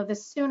 the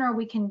sooner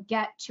we can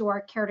get to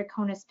our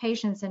keratoconus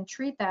patients and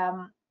treat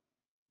them,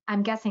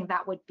 I'm guessing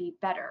that would be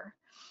better.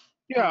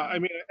 Yeah, I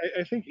mean,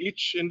 I think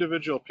each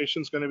individual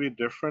patient's going to be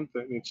different.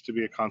 That needs to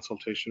be a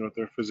consultation with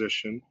their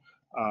physician.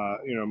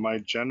 My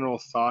general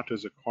thought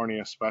as a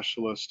cornea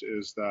specialist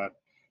is that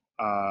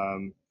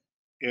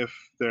if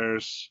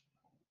there's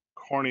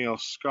corneal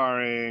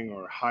scarring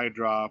or high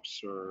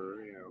drops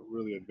or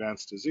really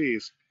advanced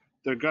disease,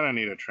 they're going to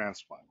need a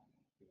transplant.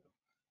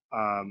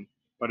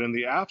 But in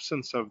the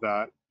absence of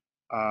that,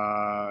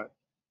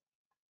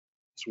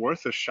 it's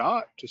worth a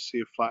shot to see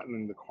if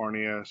flattening the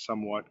cornea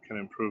somewhat can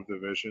improve the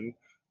vision.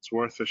 It's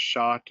worth a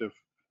shot if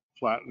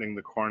flattening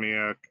the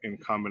cornea in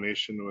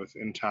combination with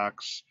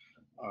Intacs,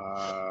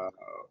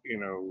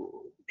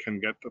 can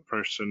get the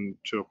person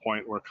to a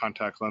point where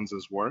contact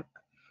lenses work.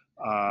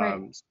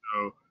 Right.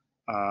 So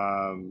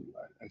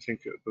I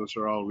think those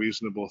are all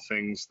reasonable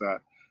things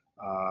that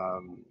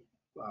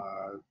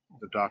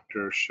the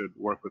doctor should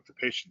work with the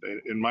patient.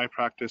 In my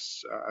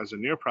practice, as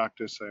in your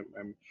practice,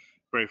 I'm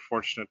very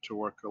fortunate to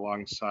work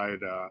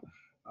alongside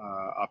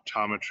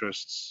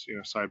optometrists,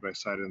 side by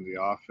side in the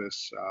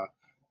office,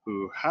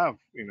 who have,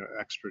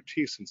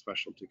 expertise in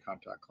specialty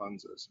contact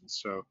lenses. And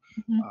so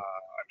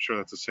I'm sure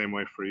that's the same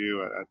way for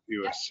you at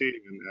USC.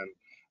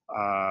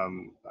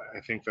 And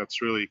I think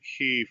that's really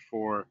key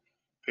for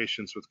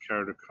patients with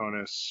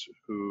keratoconus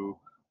who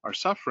are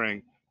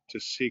suffering to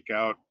seek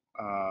out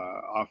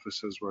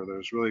offices where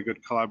there's really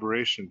good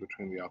collaboration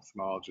between the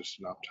ophthalmologist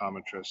and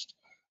optometrist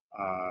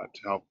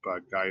to help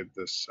guide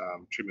this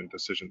treatment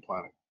decision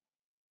planning.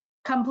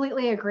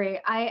 Completely agree.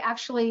 I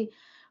actually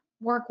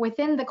work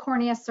within the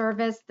cornea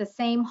service, the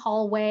same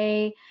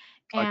hallway.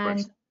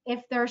 Likewise. And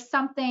if there's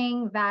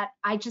something that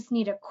I just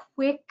need a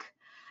quick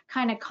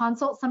kind of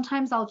consult,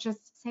 sometimes I'll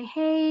just say,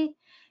 hey,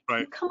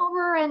 can you come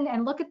over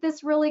and look at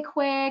this really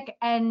quick?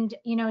 And,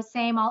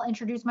 same, I'll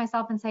introduce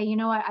myself and say,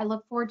 I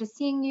look forward to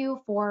seeing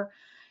you for,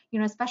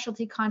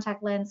 specialty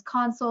contact lens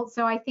consult.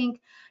 So I think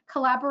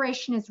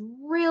collaboration is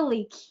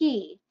really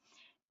key.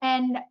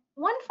 And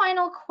one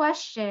final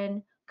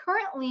question,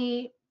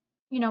 currently,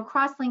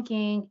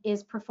 cross-linking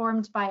is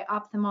performed by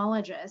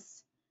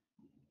ophthalmologists.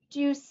 Do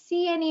you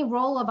see any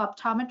role of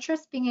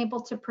optometrists being able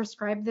to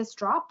prescribe this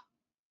drop?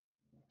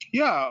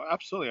 Yeah,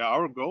 absolutely.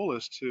 Our goal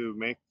is to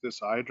make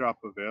this eye drop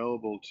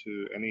available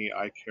to any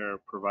eye care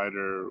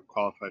provider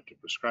qualified to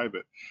prescribe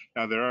it.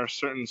 Now, there are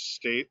certain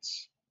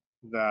states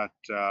that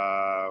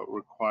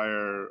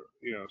require,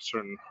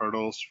 certain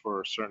hurdles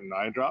for certain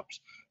eye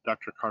drops.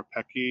 Dr.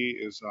 Karpecki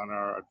is on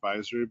our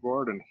advisory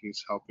board, and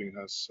he's helping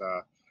us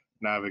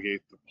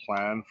navigate the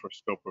plan for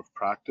scope of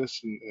practice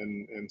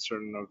in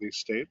certain of these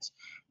states.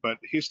 But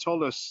he's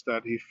told us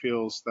that he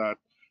feels that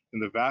in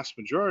the vast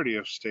majority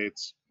of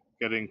states,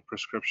 getting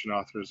prescription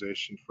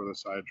authorization for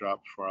this eye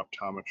drop for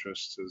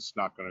optometrists is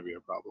not going to be a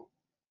problem.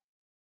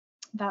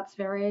 That's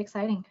very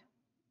exciting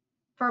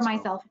for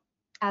myself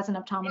as an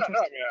optometrist.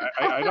 Yeah,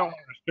 no, I don't want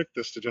to restrict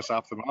this to just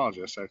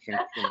ophthalmologists. I think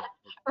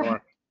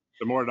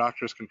the more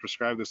doctors can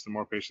prescribe this, the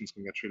more patients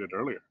can get treated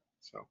earlier.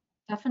 So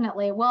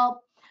definitely.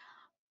 Well,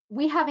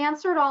 we have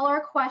answered all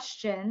our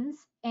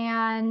questions,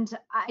 and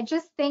I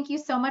just thank you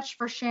so much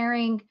for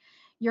sharing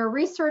your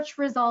research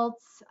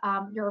results,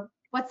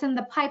 what's in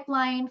the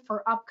pipeline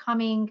for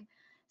upcoming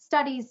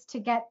studies to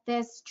get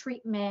this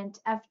treatment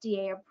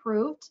FDA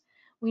approved.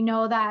 We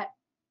know that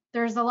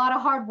there's a lot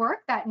of hard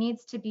work that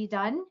needs to be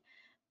done,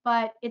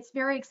 but it's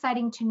very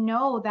exciting to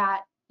know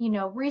that,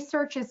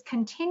 research is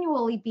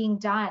continually being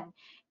done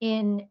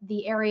in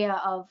the area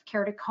of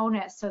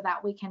keratoconus so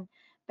that we can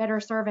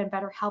better serve and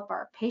better help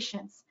our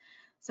patients.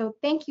 So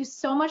thank you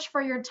so much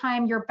for your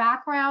time, your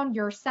background,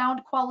 your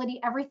sound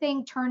quality,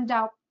 everything turned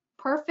out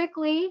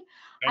perfectly.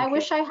 I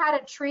wish I had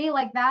a tree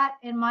like that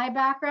in my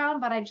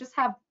background, but I just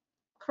have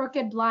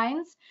crooked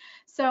blinds.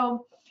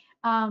 So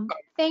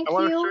thank you. I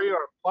want to show you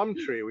our plum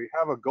tree. We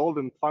have a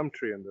golden plum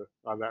tree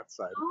on that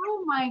side.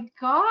 Oh my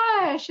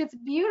gosh, it's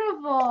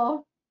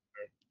beautiful.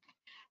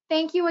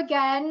 Thank you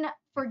again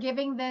for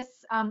giving this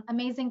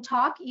amazing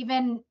talk.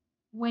 Even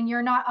when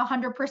you're not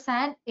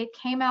 100%, it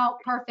came out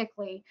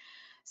perfectly.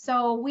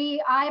 So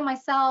I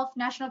myself,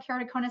 National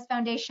Keratoconus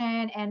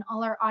Foundation, and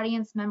all our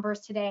audience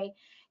members today,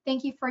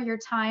 thank you for your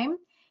time,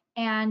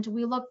 and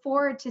we look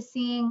forward to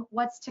seeing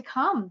what's to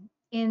come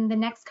in the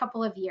next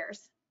couple of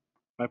years.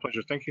 My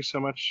pleasure. Thank you so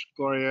much,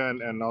 Gloria,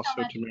 and also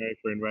to Mary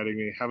for inviting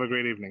me. Have a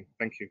great evening.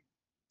 Thank you.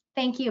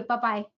 Thank you. Bye-bye.